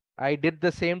passion. I did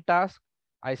the same task.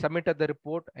 I submitted the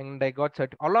report and I got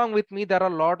certified. Along with me, there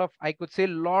are a lot of, I could say,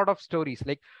 lot of stories,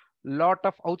 like lot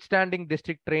of outstanding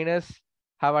district trainers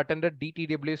have attended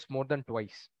DTWs more than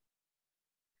twice.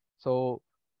 So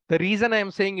the reason I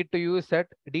am saying it to you is that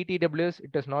DTWs,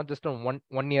 it is not just a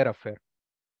one year affair.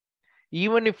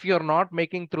 Even if you're not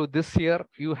making through this year,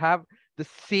 you have the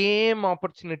same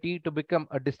opportunity to become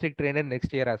a district trainer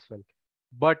next year as well.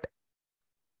 But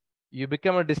you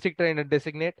become a district trainer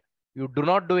designate, you do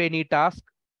not do any task,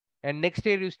 and next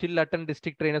year you still attend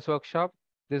district trainers workshop,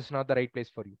 this is not the right place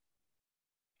for you.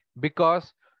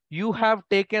 Because you have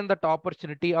taken that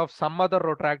opportunity of some other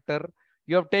rotractor,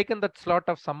 you have taken that slot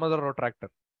of some other rotractor.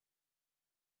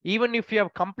 Even if you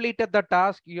have completed the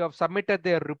task, you have submitted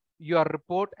your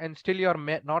report, and still you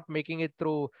are not making it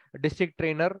through district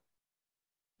trainer,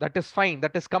 that is fine.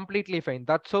 That is completely fine.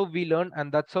 That's how we learn,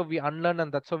 and that's how we unlearn,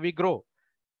 and that's how we grow.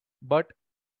 But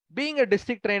being a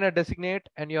district trainer designate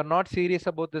and you're not serious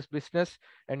about this business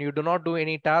and you do not do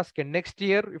any task, and next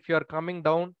year, if you're coming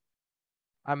down,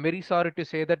 I'm very sorry to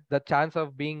say that the chance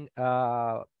of being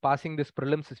passing this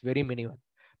prelims is very minimal,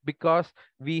 because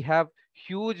we have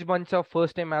huge bunch of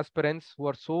first time aspirants who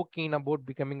are so keen about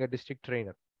becoming a district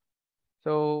trainer.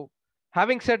 So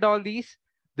having said all these,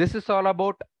 this is all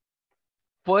about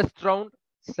first round,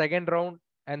 second round,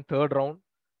 and third round.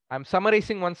 I'm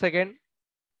summarizing once again.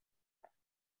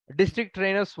 District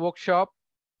trainers workshop.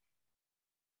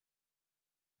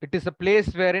 It is a place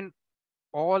wherein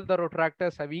all the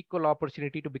rotractors have equal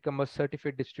opportunity to become a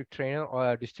certified district trainer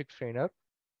or a district trainer.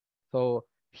 So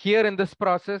here in this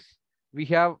process, we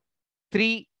have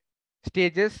 3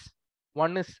 stages.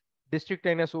 One is district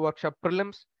trainers workshop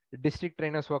prelims, district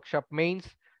trainers workshop mains,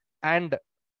 and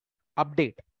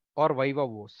update or viva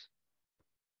voce.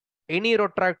 Any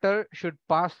rotractor should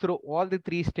pass through all the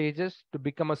 3 stages to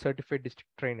become a certified district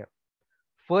trainer.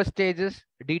 First stage is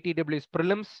DTW's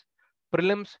prelims.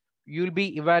 Prelims, you'll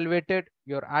be evaluated,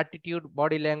 your attitude,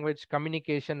 body language,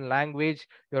 communication, language,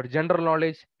 your general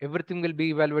knowledge, everything will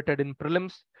be evaluated in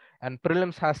prelims. And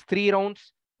prelims has 3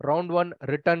 rounds. Round 1,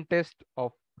 written test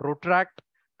of Rotract,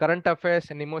 current affairs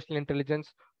and emotional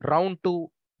intelligence. Round 2,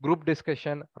 group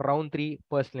discussion. Round 3,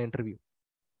 personal interview.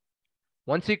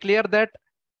 Once you clear that,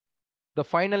 the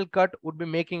final cut would be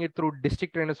making it through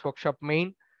district trainers workshop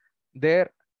main. There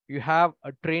you have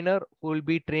a trainer who will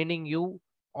be training you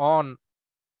on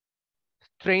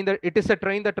it is a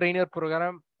train the trainer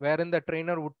program wherein the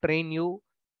trainer would train you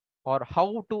or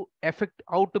how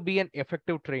to be an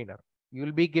effective trainer. You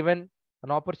will be given an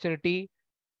opportunity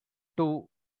to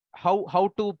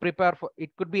how to prepare for it.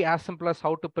 Could be as simple as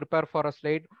how to prepare for a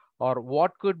slide, or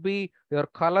what could be your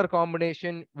color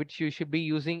combination which you should be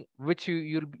using, which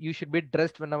you should be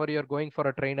dressed whenever you're going for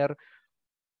a trainer,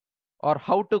 or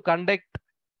how to conduct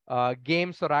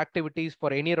games or activities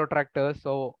for any rotractors.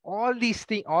 So all these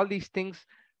things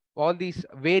all these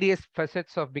various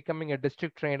facets of becoming a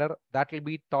district trainer that will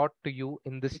be taught to you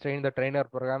in this the trainer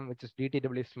program, which is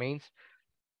DTWS mains.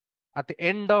 At the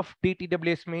end of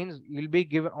DTWS mains, you'll be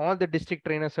given all the district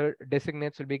trainers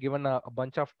designates will be given a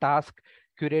bunch of tasks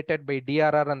curated by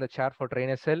DRR and the chair for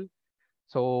trainer cell.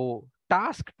 So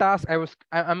task.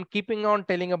 I'm keeping on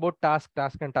telling about task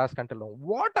and task until now.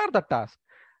 What are the tasks?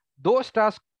 Those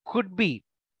tasks could be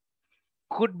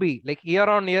like year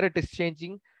on year it is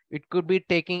changing. It could be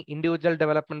taking individual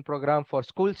development program for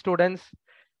school students,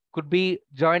 could be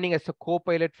joining as a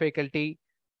co-pilot faculty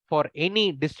for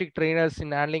any district trainers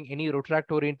in handling any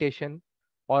Rotaract orientation,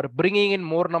 or bringing in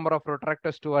more number of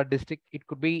Rotaractors to our district. It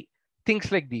could be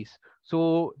things like these.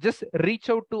 So just reach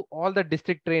out to all the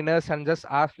district trainers and just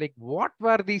ask like, what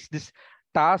were these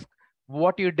tasks,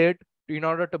 what you did in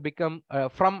order to become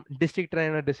from district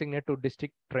trainer designate to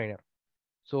district trainer.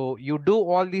 So you do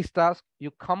all these tasks,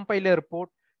 you compile a report,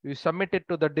 you submit it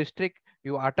to the district,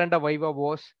 you attend a Viva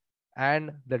voice,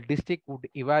 and the district would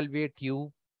evaluate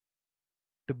you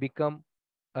to become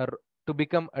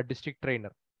a district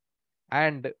trainer.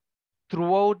 And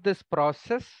throughout this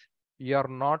process, you're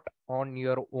not on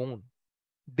your own.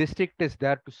 District is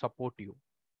there to support you.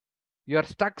 You're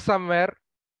stuck somewhere,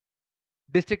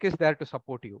 district is there to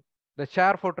support you. The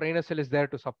chair for trainer cell is there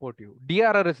to support you.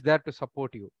 DRR is there to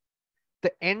support you.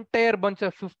 The entire bunch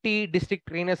of 50 district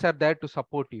trainers are there to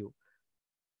support you.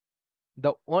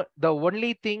 The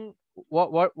only thing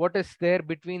what is there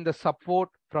between the support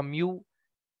from you,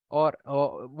 or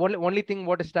only thing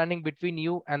what is standing between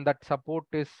you and that support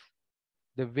is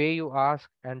the way you ask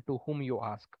and to whom you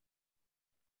ask.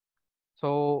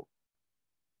 So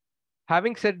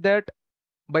having said that,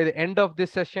 by the end of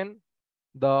this session,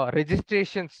 the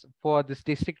registrations for this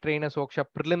district trainers workshop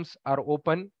prelims are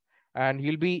open, and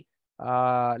you'll be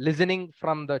listening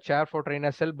from the chair for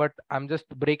trainer cell, but I'm just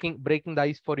breaking the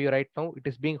ice for you right now. It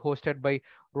is being hosted by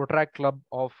Rotaract Club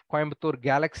of Coimbatore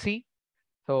Galaxy.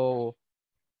 So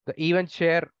the event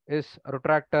chair is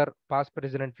Rotaractor past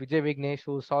president Vijay Vignesh,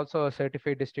 who is also a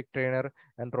certified district trainer,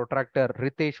 and Rotaractor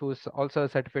Ritesh, who is also a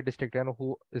certified district trainer,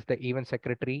 who is the event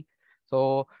secretary.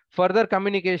 So further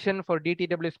communication for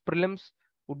DTW's prelims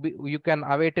would be, you can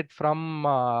await it from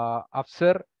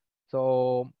Afsar.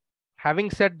 So having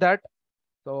said that,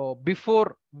 so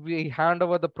before we hand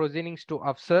over the proceedings to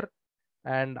Afsar,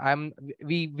 and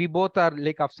we both are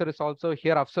like, Afsar is also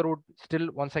here. Afsar would still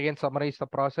once again summarize the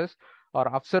process, or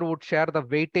Afsar would share the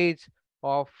weightage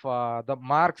of the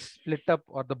marks split up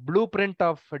or the blueprint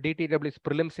of DTW's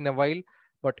prelims in a while.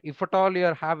 But if at all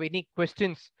you have any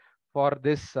questions for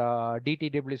this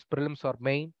DTW's prelims or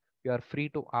main, you are free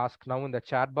to ask now in the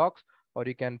chat box, or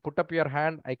you can put up your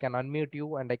hand. I can unmute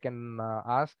you and I can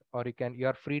ask, or you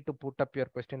are free to put up your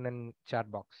question in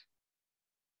chat box.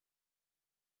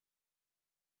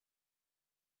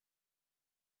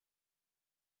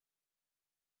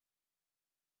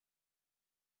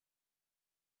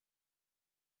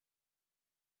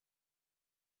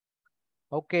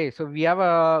 Okay, so we have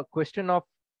a question of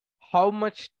how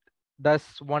much does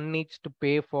one needs to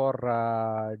pay for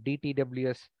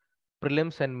DTWS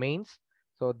prelims and mains.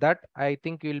 So that I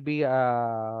think will be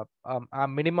a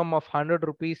minimum of 100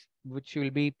 rupees, which you will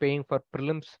be paying for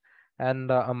prelims,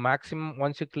 and a maximum,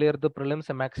 once you clear the prelims,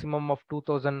 a maximum of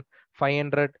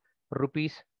 2,500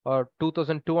 rupees or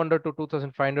 2,200 to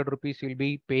 2,500 rupees you'll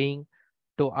be paying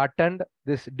to attend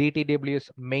this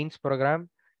DTWS mains program,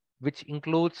 which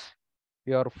includes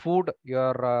your food,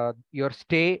 your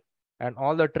stay, and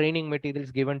all the training materials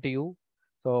given to you.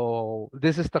 So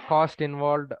this is the cost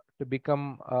involved to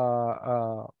become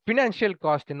financial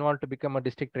cost involved to become a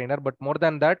district trainer. But more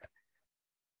than that,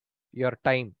 your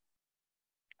time.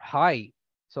 Hi.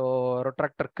 So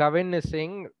Retractor Kevin is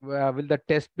saying, will the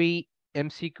test be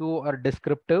MCQ or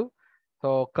descriptive?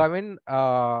 So Kevin,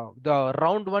 the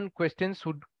round one questions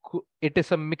it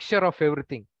is a mixture of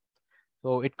everything.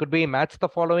 So it could be match the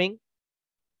following.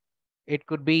 It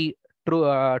could be true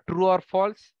or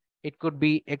false. It could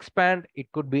be expand.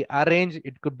 It could be arrange.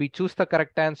 It could be choose the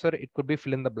correct answer. It could be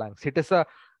fill in the blanks. It is a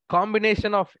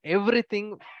combination of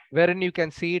everything, wherein you can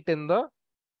see it in the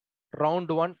round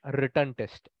one written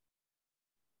test.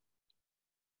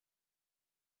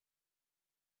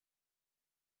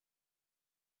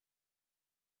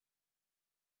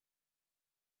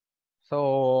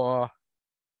 So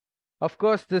of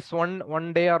course, this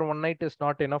one day or one night is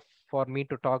not enough for me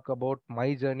to talk about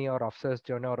my journey or Afsar's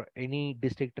journey or any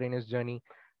district trainer's journey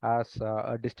as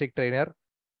a district trainer.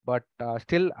 But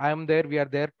still, I'm there. We are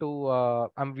there to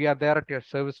we are there at your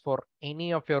service for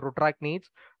any of your Rotaract needs.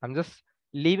 I'm just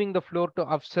leaving the floor to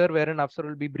Afsar, wherein Afsar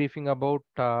will be briefing about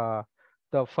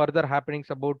the further happenings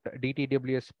about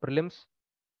DTWS prelims.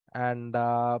 And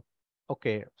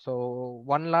okay, so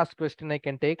one last question I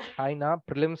can take. Hi, na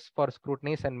prelims for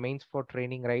scrutinies and mains for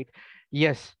training, right?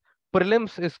 Yes,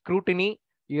 prelims is scrutiny.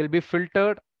 You will be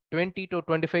filtered. 20 to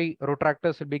 25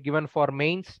 retractors will be given for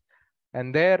mains,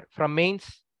 and there from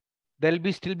mains there will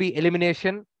be still be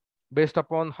elimination based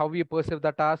upon how you perceive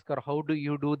the task or how do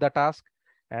you do the task,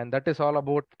 and that is all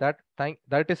about that.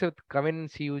 That is with Kavin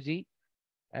CUG.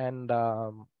 And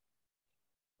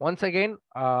once again,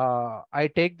 I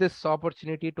take this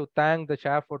opportunity to thank the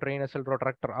chair for Train SL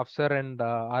Rotractor Afsar and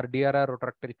our DRR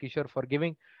Rotractor Kishore for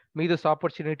giving me this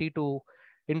opportunity to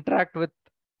interact with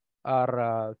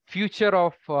our future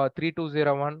of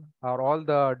 3201 or all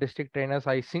the district trainers.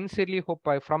 I sincerely hope,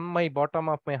 from my bottom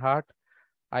of my heart,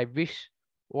 I wish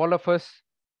all of us,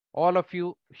 all of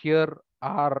you here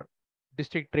are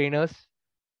district trainers,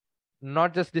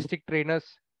 not just district trainers,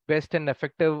 best and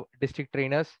effective district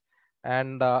trainers.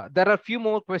 And there are a few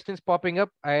more questions popping up.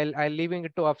 I'll leaving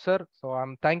it to Afsar.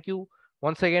 So thank you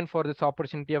once again for this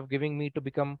opportunity of giving me to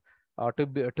become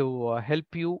to help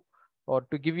you or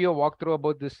to give you a walkthrough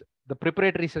about this the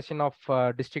preparatory session of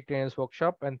district trainers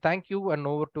workshop. And thank you. And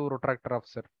over to Rotractor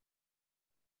Afsar.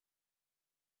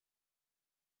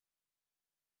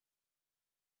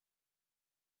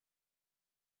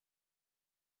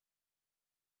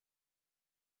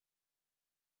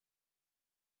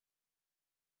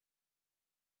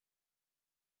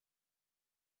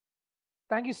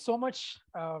 Thank you so much,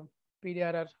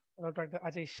 PDRR Dr.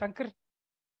 Ajay Shankar,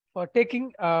 for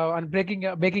taking and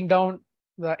breaking down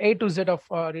the A to Z of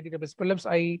DTWS prelims.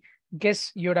 I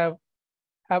guess you'd have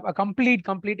a complete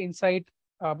insight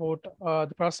about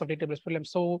the process of DTWS prelims.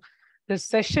 So this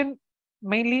session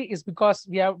mainly is because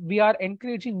we are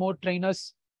encouraging more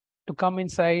trainers to come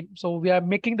inside. So we are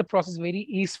making the process very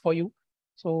easy for you.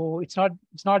 So it's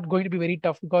not going to be very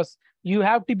tough because you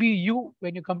have to be you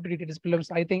when you come to DTWS prelims.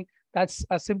 I think that's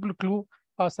a simple clue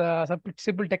or a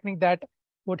simple technique that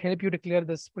would help you to clear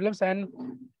this prelims. And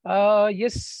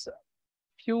yes,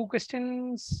 few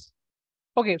questions.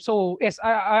 Okay, so yes,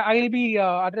 I'll be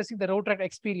addressing the road track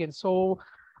experience. So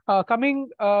coming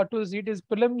to the is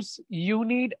prelims, you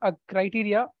need a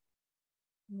criteria.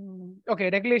 Okay,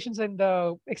 regulations and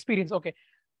experience. Okay,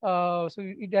 so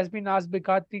it has been asked by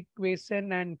Karthik,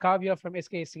 Kwesan, and Kavya from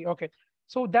SKC. Okay,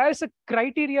 so there is a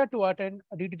criteria to attend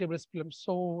a DTWS prelims.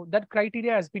 So that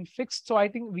criteria has been fixed. So I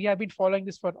think we have been following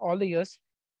this for all the years.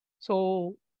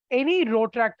 So any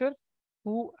road tractor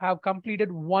who have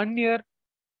completed 1 year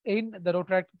in the road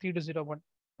track 3201.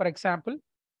 For example,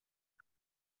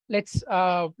 let's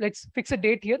fix a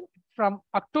date here from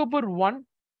October 1,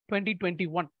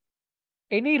 2021.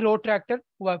 Any road tractor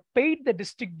who have paid the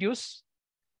district dues,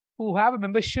 who have a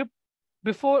membership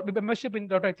in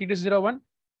road track 3201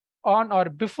 on or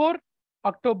before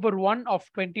October 1 of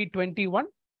 2021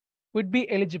 would be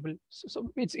eligible.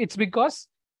 So it's because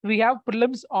we have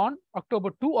prelims on October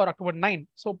 2 or October 9.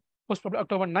 So most probably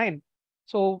October 9.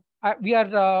 So we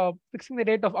are fixing the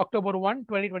date of October 1,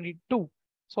 2022.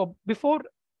 So before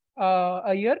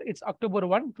a year, it's October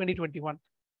 1, 2021.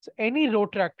 So any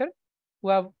road tractor who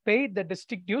have paid the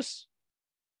district dues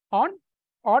on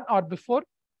or before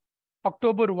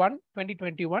October 1,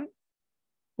 2021,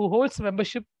 who holds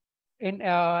membership in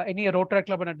any road track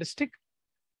club in a district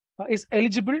is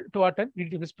eligible to attend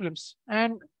DTWS prelims.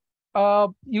 And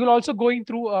you will also going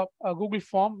through a Google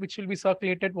form which will be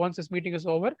circulated once this meeting is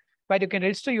over, where you can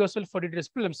register yourself for DTWS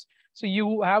prelims. So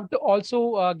you have to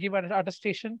also give an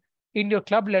attestation in your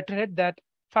club letterhead that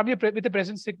from your with the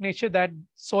present signature that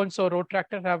so and so road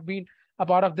tractor have been a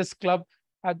part of this club,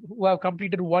 who have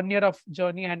completed 1 year of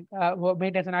journey and who have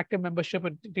made as an active membership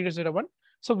in DTWS.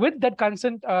 So with that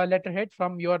consent letterhead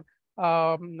from your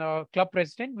club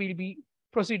president, we'll be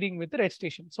proceeding with the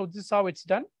registration. So this is how it's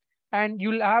done. And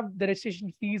you'll have the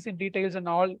registration fees and details and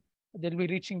all. They'll be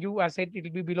reaching you. As I said,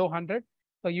 it'll be below 100.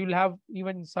 So you'll have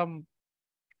even some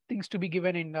things to be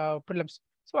given in prelims.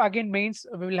 So again, mains,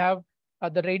 we will have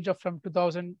the range of from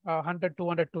 2000, 100,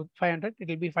 200 to 500. It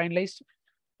will be finalized.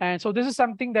 And so this is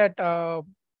something that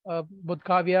both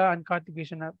Kavya and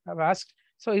Karthikeyan have asked.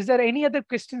 So is there any other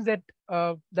questions that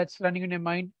that's running in your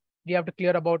mind? Do you have to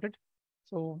clear about it?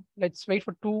 So let's wait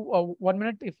for 1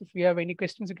 minute. If you have any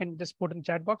questions, you can just put in the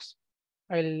chat box.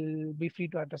 I'll be free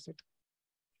to address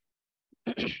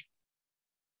it.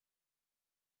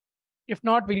 If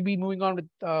not, we'll be moving on with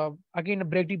again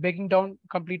breaking down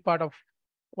complete part of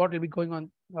what will be going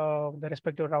on the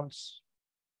respective rounds.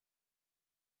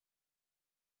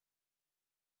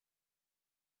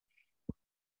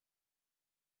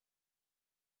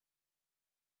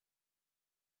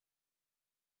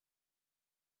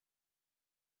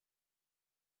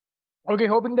 Okay,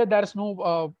 hoping that there's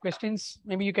no questions.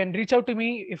 Maybe you can reach out to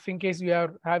me if in case you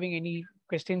are having any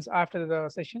questions after the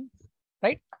session,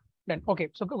 right? Then okay.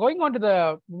 So going on to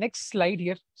the next slide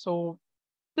here. So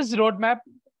this roadmap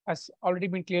has already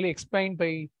been clearly explained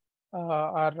by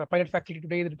our pilot faculty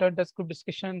today. The return test, group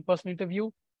discussion, personal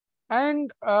interview,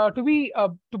 and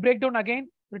to break down again,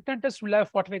 return test will have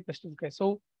 45 questions. Okay,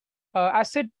 so as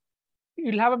said,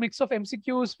 you'll have a mix of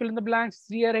MCQs, fill in the blanks,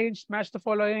 rearrange, match the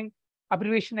following,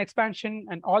 abbreviation, expansion,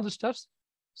 and all the stuffs.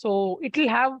 So it will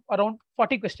have around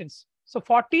 40 questions. So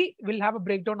 40 will have a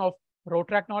breakdown of road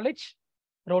track knowledge,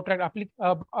 road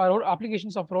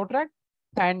applications of road track,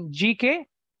 and GK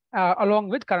along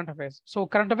with current affairs. So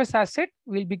current affairs, as said,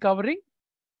 we'll be covering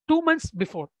 2 months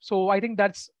before. So I think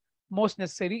that's most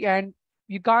necessary, and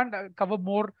you can't cover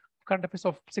more current affairs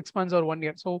of 6 months or 1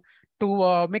 year. So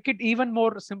to make it even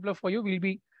more simpler for you, we'll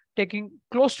be taking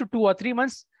close to 2 or 3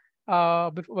 months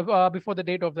before the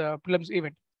date of the prelims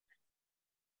event.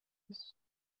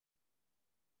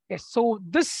 Yes. So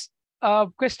this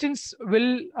questions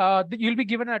will you'll be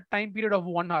given a time period of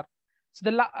 1 hour.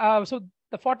 So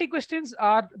the 40 questions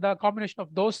are the combination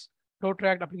of those road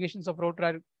track applications of road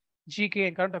track, GK,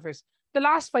 and current affairs. The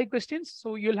last 5 questions,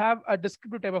 so you'll have a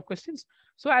descriptive type of questions.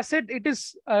 So as said, it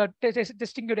is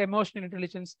testing your emotional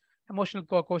intelligence, emotional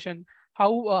quotient,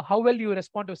 how well you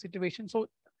respond to a situation. So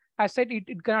as said,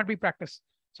 it cannot be practiced.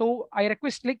 So I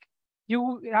request, like,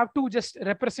 you have to just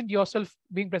represent yourself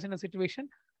being present in a situation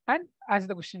and answer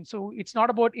the question. So it's not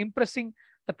about impressing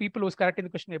the people who's correcting the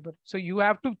question paper. So you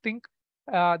have to think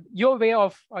your way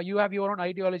of you have your own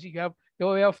ideology, you have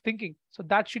your way of thinking. So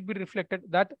that should be reflected.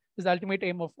 That is the ultimate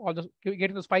aim of all those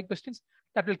getting those 5 questions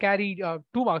that will carry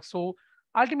 2 marks. So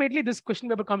ultimately, this question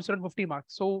paper comes around 50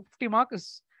 marks. So 50 marks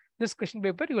is this question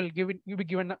paper. You'll be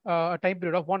given a time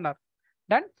period of 1 hour.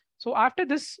 Done. So after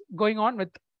this, going on with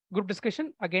group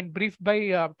discussion, again briefed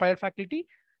by prior faculty,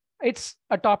 it's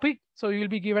a topic. So you'll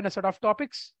be given a set of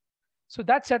topics. So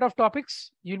that set of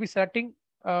topics, you'll be selecting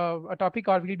a topic,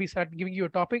 or we'll be giving you a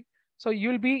topic. So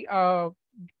you'll be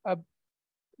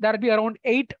there'll be around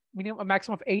a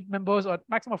maximum of 8 members, or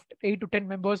maximum of 8 to 10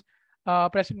 members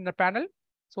present in the panel.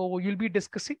 So you'll be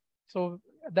discussing. So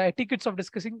the etiquettes of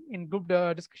discussing in group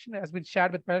discussion has been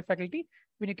shared with panel faculty.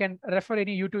 When you can refer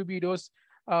any YouTube videos,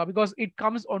 because it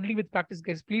comes only with practice,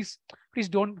 guys. Please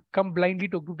don't come blindly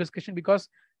to group discussion, because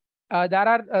there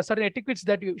are certain etiquettes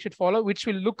that you should follow, which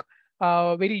will look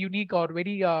very unique or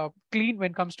very clean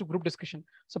when it comes to group discussion.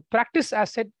 So practice,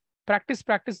 as said, practice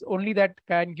only that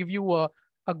can give you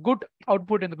a good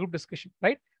output in the group discussion,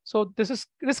 right? So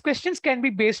this questions can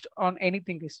be based on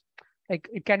anything, guys. Like,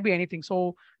 it can be anything.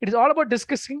 So it is all about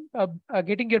discussing,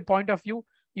 getting your point of view.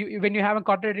 When you have a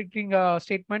contradicting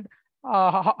statement,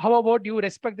 how about you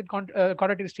respect the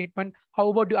contradictory statement? How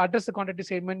about you address the contradictory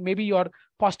statement? Maybe you're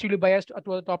positively biased to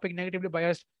the topic, negatively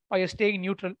biased, or you're staying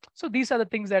neutral. So these are the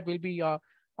things that will be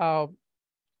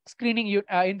screening you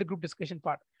in the group discussion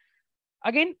part.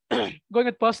 Again, going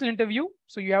with personal interview.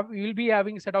 So you'll be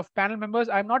having a set of panel members.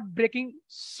 I'm not breaking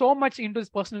so much into this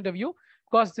personal interview,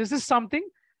 because this is something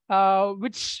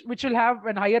which will have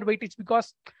a higher weightage,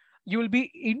 because you will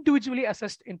be individually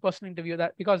assessed in personal interview.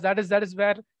 Because that is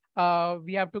where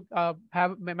we have to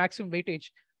have maximum weightage.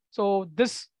 So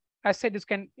this, as said, this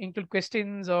can include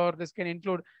questions, or this can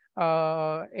include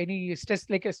any stress,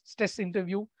 like a stress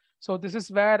interview. So this is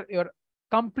where your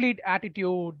complete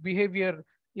attitude, behavior,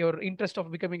 your interest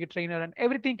of becoming a trainer, and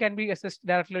everything can be assessed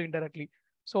directly or indirectly.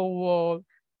 So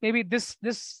maybe this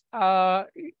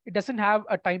it doesn't have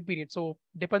a time period. So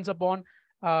depends upon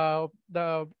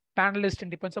the panelist, and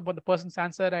depends upon the person's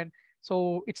answer. And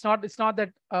so it's not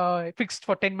that fixed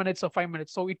for 10 minutes or 5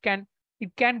 minutes. So it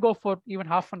can go for even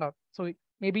half an hour. So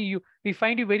maybe we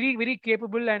find you very, very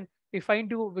capable, and we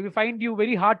find you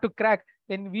very hard to crack.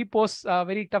 Then we pose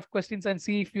very tough questions and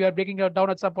see if you are breaking it down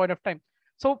at some point of time.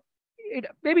 So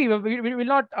maybe we will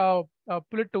not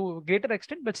pull it to a greater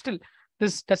extent, but still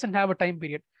this doesn't have a time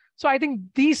period. So I think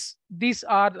these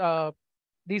are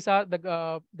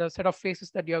the set of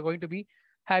phases that you are going to be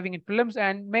having in prelims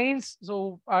and mains.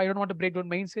 So I don't want to break down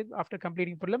mains after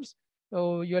completing prelims.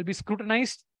 So you will be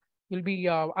scrutinized, you'll be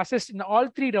assessed in all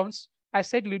 3 rounds. As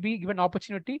said, you'll be given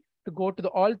opportunity to go to the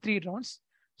all 3 rounds.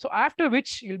 So after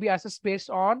which you'll be assessed based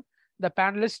on the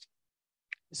panelist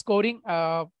scoring.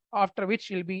 After which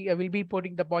will be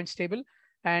putting the points table,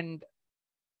 and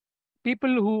people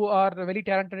who are very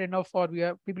talented enough, or we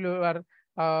have people who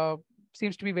are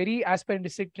seems to be very aspirant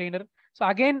district trainer. So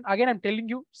again I'm telling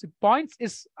you, so points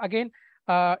is again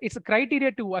it's a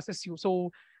criteria to assess you.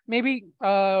 So maybe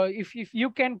if you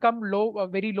can come low,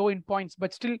 very low in points,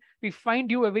 but still we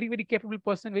find you a very, very capable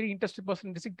person, very interested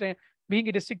person, being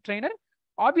a district trainer,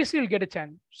 obviously you'll get a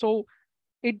chance. So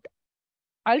it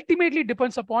ultimately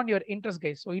depends upon your interest,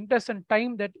 guys. So interest and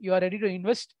time that you are ready to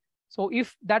invest. So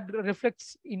if that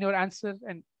reflects in your answer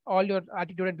and all your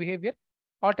attitude and behavior,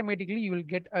 automatically you will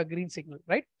get a green signal,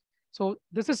 right? So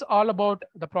this is all about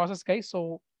the process, guys.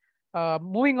 So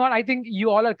moving on, I think you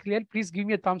all are clear. Please give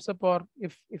me a thumbs up, or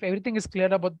if everything is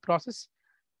clear about the process,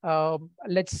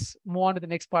 let's move on to the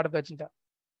next part of the agenda.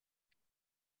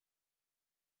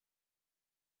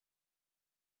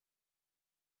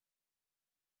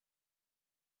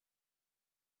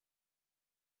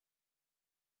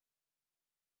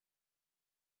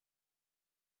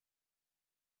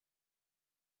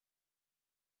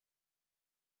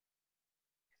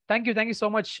 Thank you so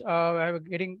much. I'm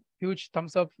getting huge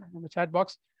thumbs up in the chat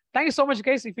box. Thank you so much,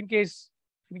 guys. If in case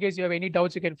you have any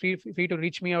doubts, you can free to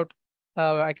reach me out.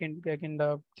 I can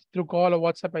through call or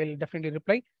WhatsApp. I'll definitely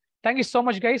reply. Thank you so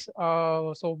much, guys.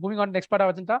 So moving on to next part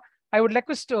of agenda, I would like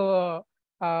us to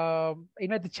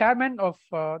invite the chairman of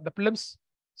the prelims,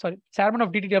 sorry, chairman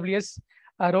of DTWS,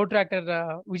 road tractor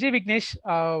Vijay Vignesh,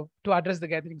 to address the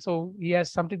gathering. So he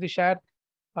has something to share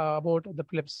about the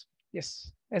prelims.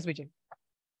 Yes, Vijay.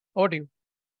 Over to you.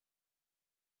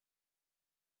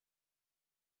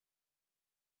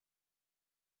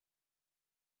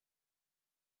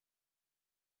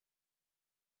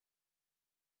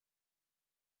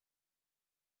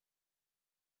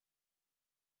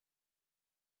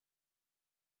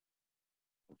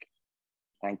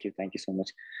 Thank you so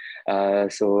much.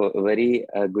 So very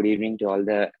good evening to all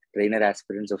the trainer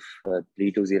aspirants of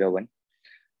 3201.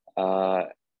 Uh,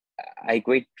 I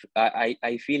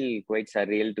feel quite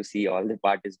surreal to see all the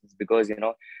participants, because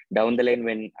down the line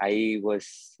when I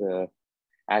was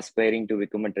aspiring to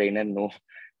become a trainer, no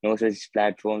such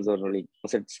platforms or like no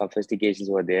such sophistications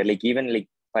were there. Like even like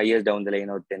 5 years down the line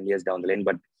or 10 years down the line,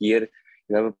 but here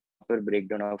you have a proper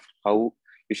breakdown of how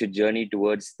you should journey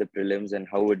towards the prelims and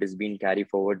how it is being carried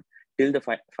forward till the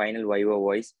final Viva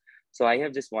voice. So I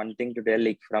have just one thing to tell,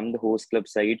 like from the host club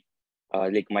side,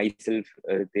 like myself,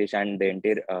 Ritesh, and the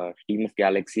entire team of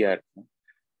Galaxy are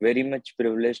very much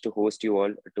privileged to host you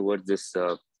all towards this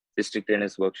district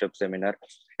trainers workshop seminar.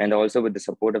 And also with the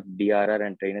support of DRR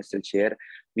and trainers still share,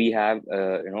 we have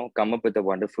come up with a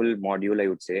wonderful module, I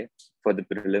would say, for the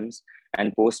prelims,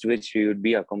 and post which we would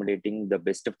be accommodating the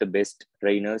best of the best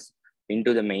trainers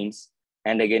into the mains,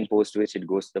 and again post which it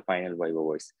goes to the final Viva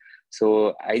voice.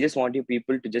 So I just want you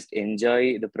people to just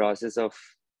enjoy the process of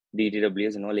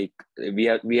DTWs. Like we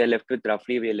are left with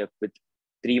roughly, we are left with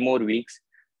 3 more weeks.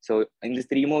 So in these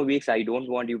 3 more weeks, I don't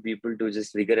want you people to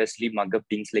just rigorously mug up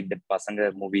things like that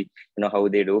Pasanga movie, how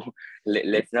they do.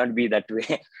 Let's not be that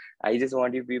way. I just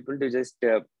want you people to just,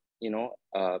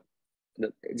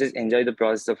 just enjoy the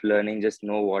process of learning, just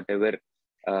know whatever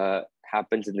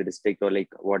happens in the district, or like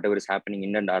whatever is happening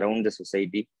in and around the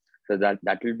society. So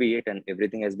that will be it. And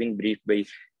everything has been briefed by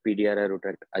PDR,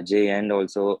 Ajay, and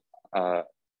also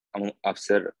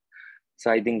Afsar.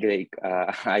 So I think like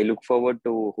I look forward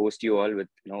to host you all with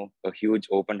a huge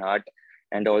open heart,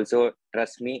 and also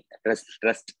trust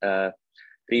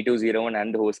 3201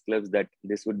 and the host clubs that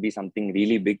this would be something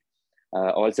really big.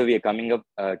 Also, we are coming up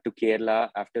to Kerala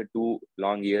after 2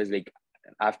 long years. Like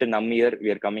after Nam year, we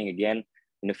are coming again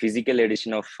in a physical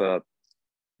edition of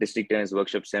District Tennis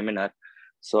Workshop Seminar.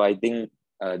 So I think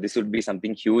this would be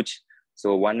something huge.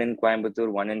 So one in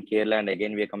Coimbatore, one in Kerala, and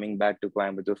again we are coming back to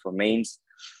Coimbatore for mains.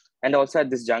 And also at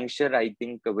this juncture, I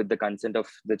think with the consent of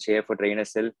the chair for trainer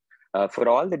cell, for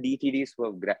all the DTDs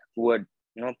who are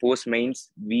post mains,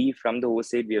 we from the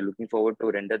host side, we are looking forward to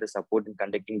render the support in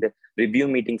conducting the review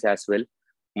meetings as well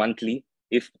monthly.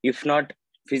 If not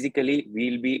physically,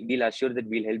 we'll assure that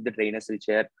we'll help the trainer cell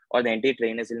chair or the entire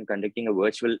trainer cell in conducting a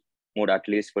virtual mode, at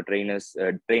least for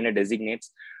trainer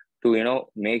designates, to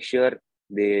make sure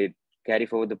they carry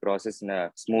forward the process in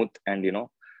a smooth and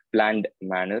planned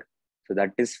manner. So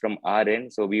that is from our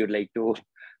end. So we would like to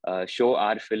show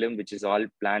our film, which is all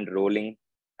planned rolling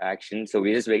action. So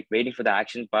we're just waiting for the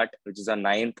action part, which is on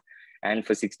 9th, and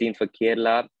for 16th for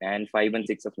Kerala, and 5 and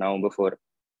 6 of November for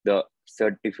the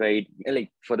certified,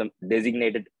 like for the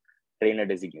designated trainer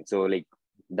designate. So like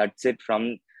that's it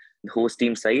from the host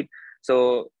team side.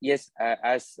 So yes,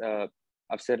 as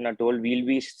Afsarna told, we'll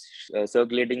be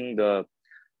circulating the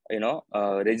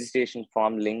registration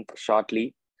form link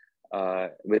shortly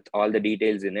with all the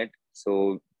details in it.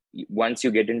 So once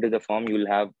you get into the form, you'll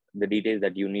have the details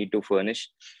that you need to furnish.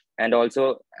 And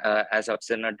also, as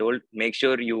Afsarna told, make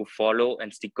sure you follow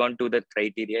and stick on to the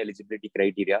eligibility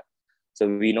criteria. So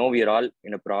we know we are all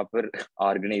in a proper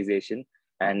organization,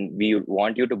 and we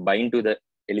want you to bind to the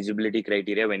eligibility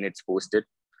criteria when it's posted.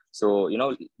 So,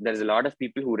 there's a lot of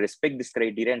people who respect this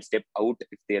criteria and step out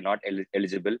if they are not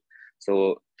eligible.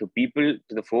 So to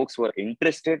the folks who are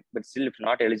interested, but still if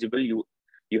not eligible, you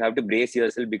have to brace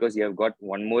yourself, because you have got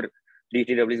one more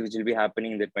DTWs which will be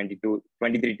happening in the 22,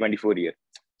 23, 24 year.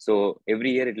 So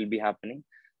every year it will be happening.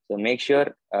 So make sure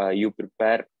you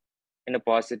prepare in a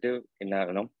positive,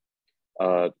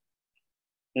 uh,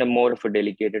 in a more of a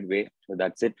dedicated way. So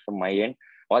that's it from my end.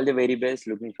 All the very best.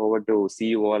 Looking forward to see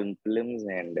you all in films,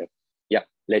 and yeah,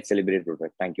 let's celebrate Rotary.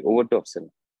 Thank you. Over to Afsal.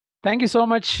 Thank you so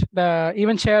much, the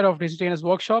event chair of Digital Trainers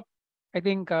Workshop. I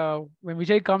think when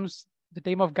Vijay comes, the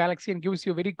team of Galaxy, and gives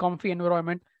you a very comfy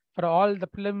environment for all the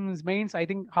prelims, mains, I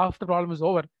think half the problem is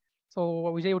over. So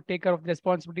Vijay would take care of the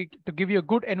responsibility to give you a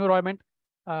good environment.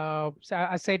 So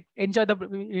I said, enjoy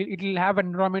it will have an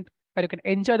environment where you can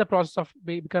enjoy the process of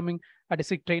becoming a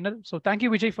district trainer. So thank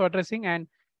you, Vijay, for addressing. And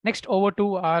next, over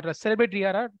to our Celebrate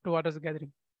DRR to address the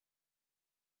gathering.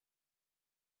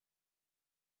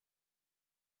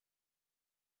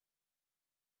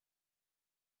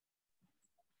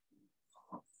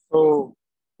 So,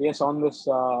 yes, on this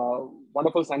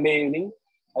wonderful Sunday evening,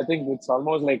 I think it's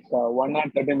almost like 1 hour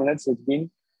 30 minutes it's been.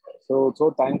 So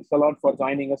thanks a lot for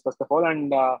joining us, first of all.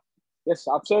 And yes,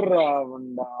 Afsar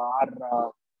and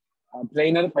our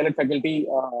trainer, pilot faculty,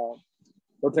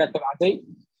 Dr. Ajay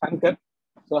Shankar,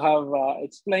 so have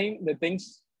explained the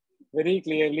things very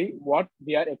clearly, what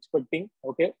we are expecting,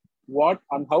 okay, what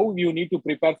and how you need to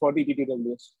prepare for the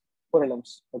TTWS for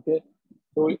LMs, okay.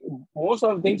 So most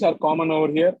of the things are common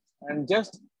over here, and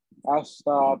just as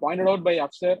pointed out by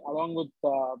Afsar along with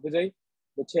Vijay,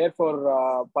 the chair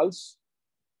for Pulse,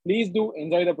 please do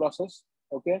enjoy the process,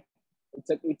 okay.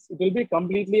 It will be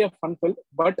completely a fun fill,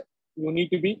 but you need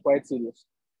to be quite serious.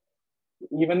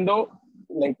 Even though,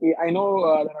 like, I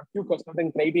know there are few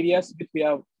certain criteria which we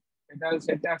have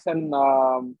set as an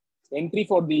entry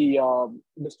for the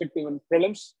district even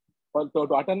prelims, to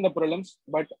attend the prelims,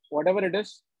 but whatever it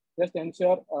is, just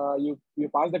ensure you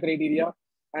pass the criteria.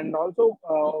 And also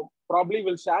probably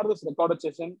we'll share this recorded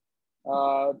session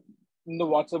in the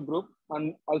WhatsApp group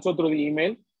and also through the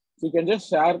email. So you can just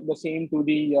share the same to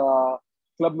the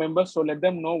club members, so let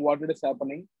them know what it is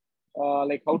happening,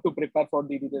 like how to prepare for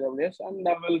the DTWS, and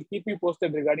I will keep you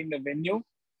posted regarding the venue.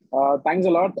 Thanks a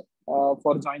lot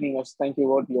for joining us. Thank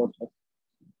you. Over to you.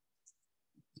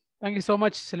 Thank you so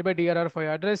much, Celebrate DRR, for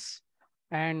your address.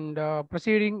 And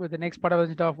proceeding with the next part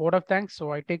of the vote of thanks.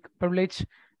 So I take privilege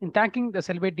in thanking the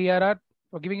Celebrate DRR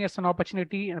for giving us an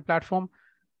opportunity and a platform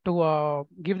to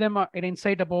give them an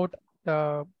insight about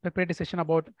the preparatory session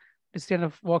about this kind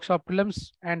of workshop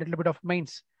prelims and a little bit of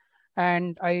mains.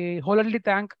 And I wholeheartedly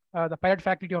thank the pilot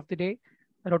faculty of the day,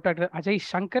 Dr. Ajay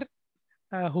Shankar,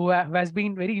 who has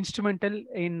been very instrumental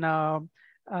in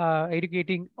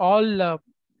educating all the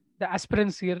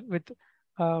aspirants here with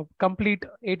complete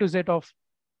A to Z of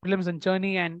prelims and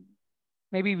journey. And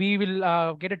maybe we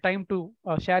will get a time to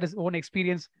share his own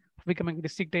experience of becoming a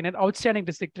district trainer, outstanding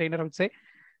district trainer, I would say.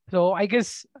 So I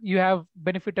guess you have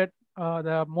benefited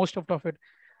the most of it.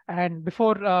 And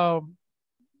before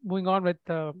moving on with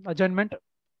adjournment,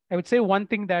 I would say one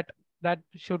thing that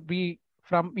should be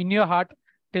from in your heart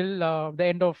till the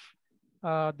end of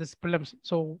this prelims.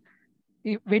 So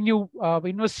when you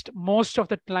invest most of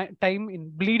the time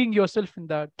in bleeding yourself in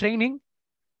the training,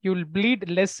 you will bleed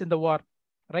less in the war,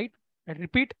 right? I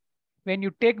repeat, when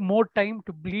you take more time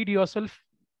to bleed yourself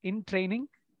in training,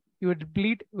 you would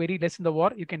bleed very less in the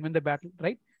war. You can win the battle,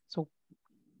 right? So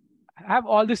have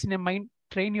all this in your mind.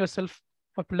 Train yourself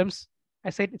for prelims.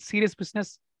 I said it's serious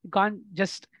business. You can't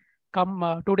just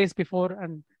come 2 days before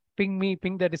and ping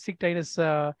the district trainers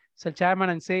chairman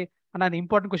and say, "Anna, the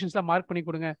important questions la mark panni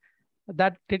kodunga."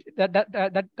 That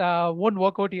won't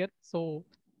work out here. So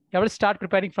you have to start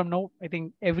preparing from now. I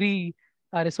think every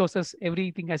resources,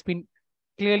 everything has been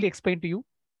clearly explained to you.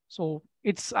 So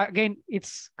it's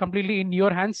completely in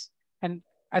your hands. And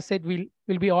as said,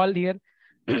 we'll be all here.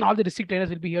 All the district trainers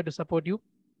will be here to support you.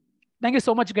 Thank you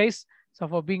so much, guys, so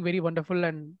for being very wonderful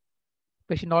and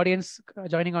patient audience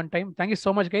joining on time. Thank you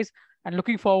so much, guys, and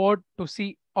looking forward to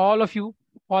see all of you,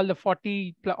 all the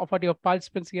 40 of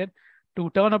participants here, to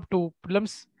turn up to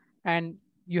prelims. And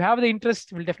you have the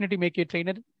interest, will definitely make you a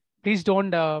trainer. Please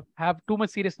don't have too much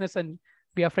seriousness and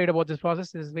be afraid about this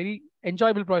process. It's a very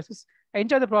enjoyable process.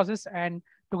 Enjoy the process, and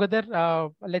together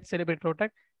let's celebrate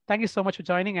Protect. Thank you so much for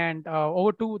joining, and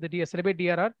over to the Celebrate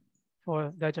DRR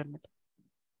for the adjournment.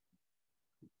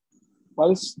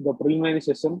 Pulse, the preliminary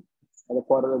session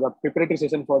for the preparatory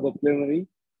session for the preliminary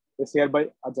is hereby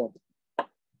adjourned.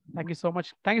 Thank you so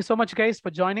much. Thank you so much, guys, for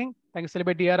joining. Thank you,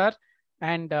 Celebrate DRR.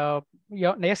 And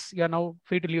yes, you are now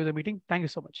free to leave the meeting. Thank you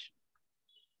so much.